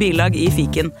kvitteringer og bilag i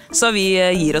fiken. Så vi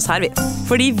gir oss her, vi.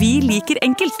 Fordi vi liker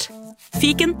enkelt.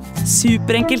 Fiken,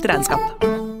 superenkelt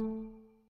regnskap.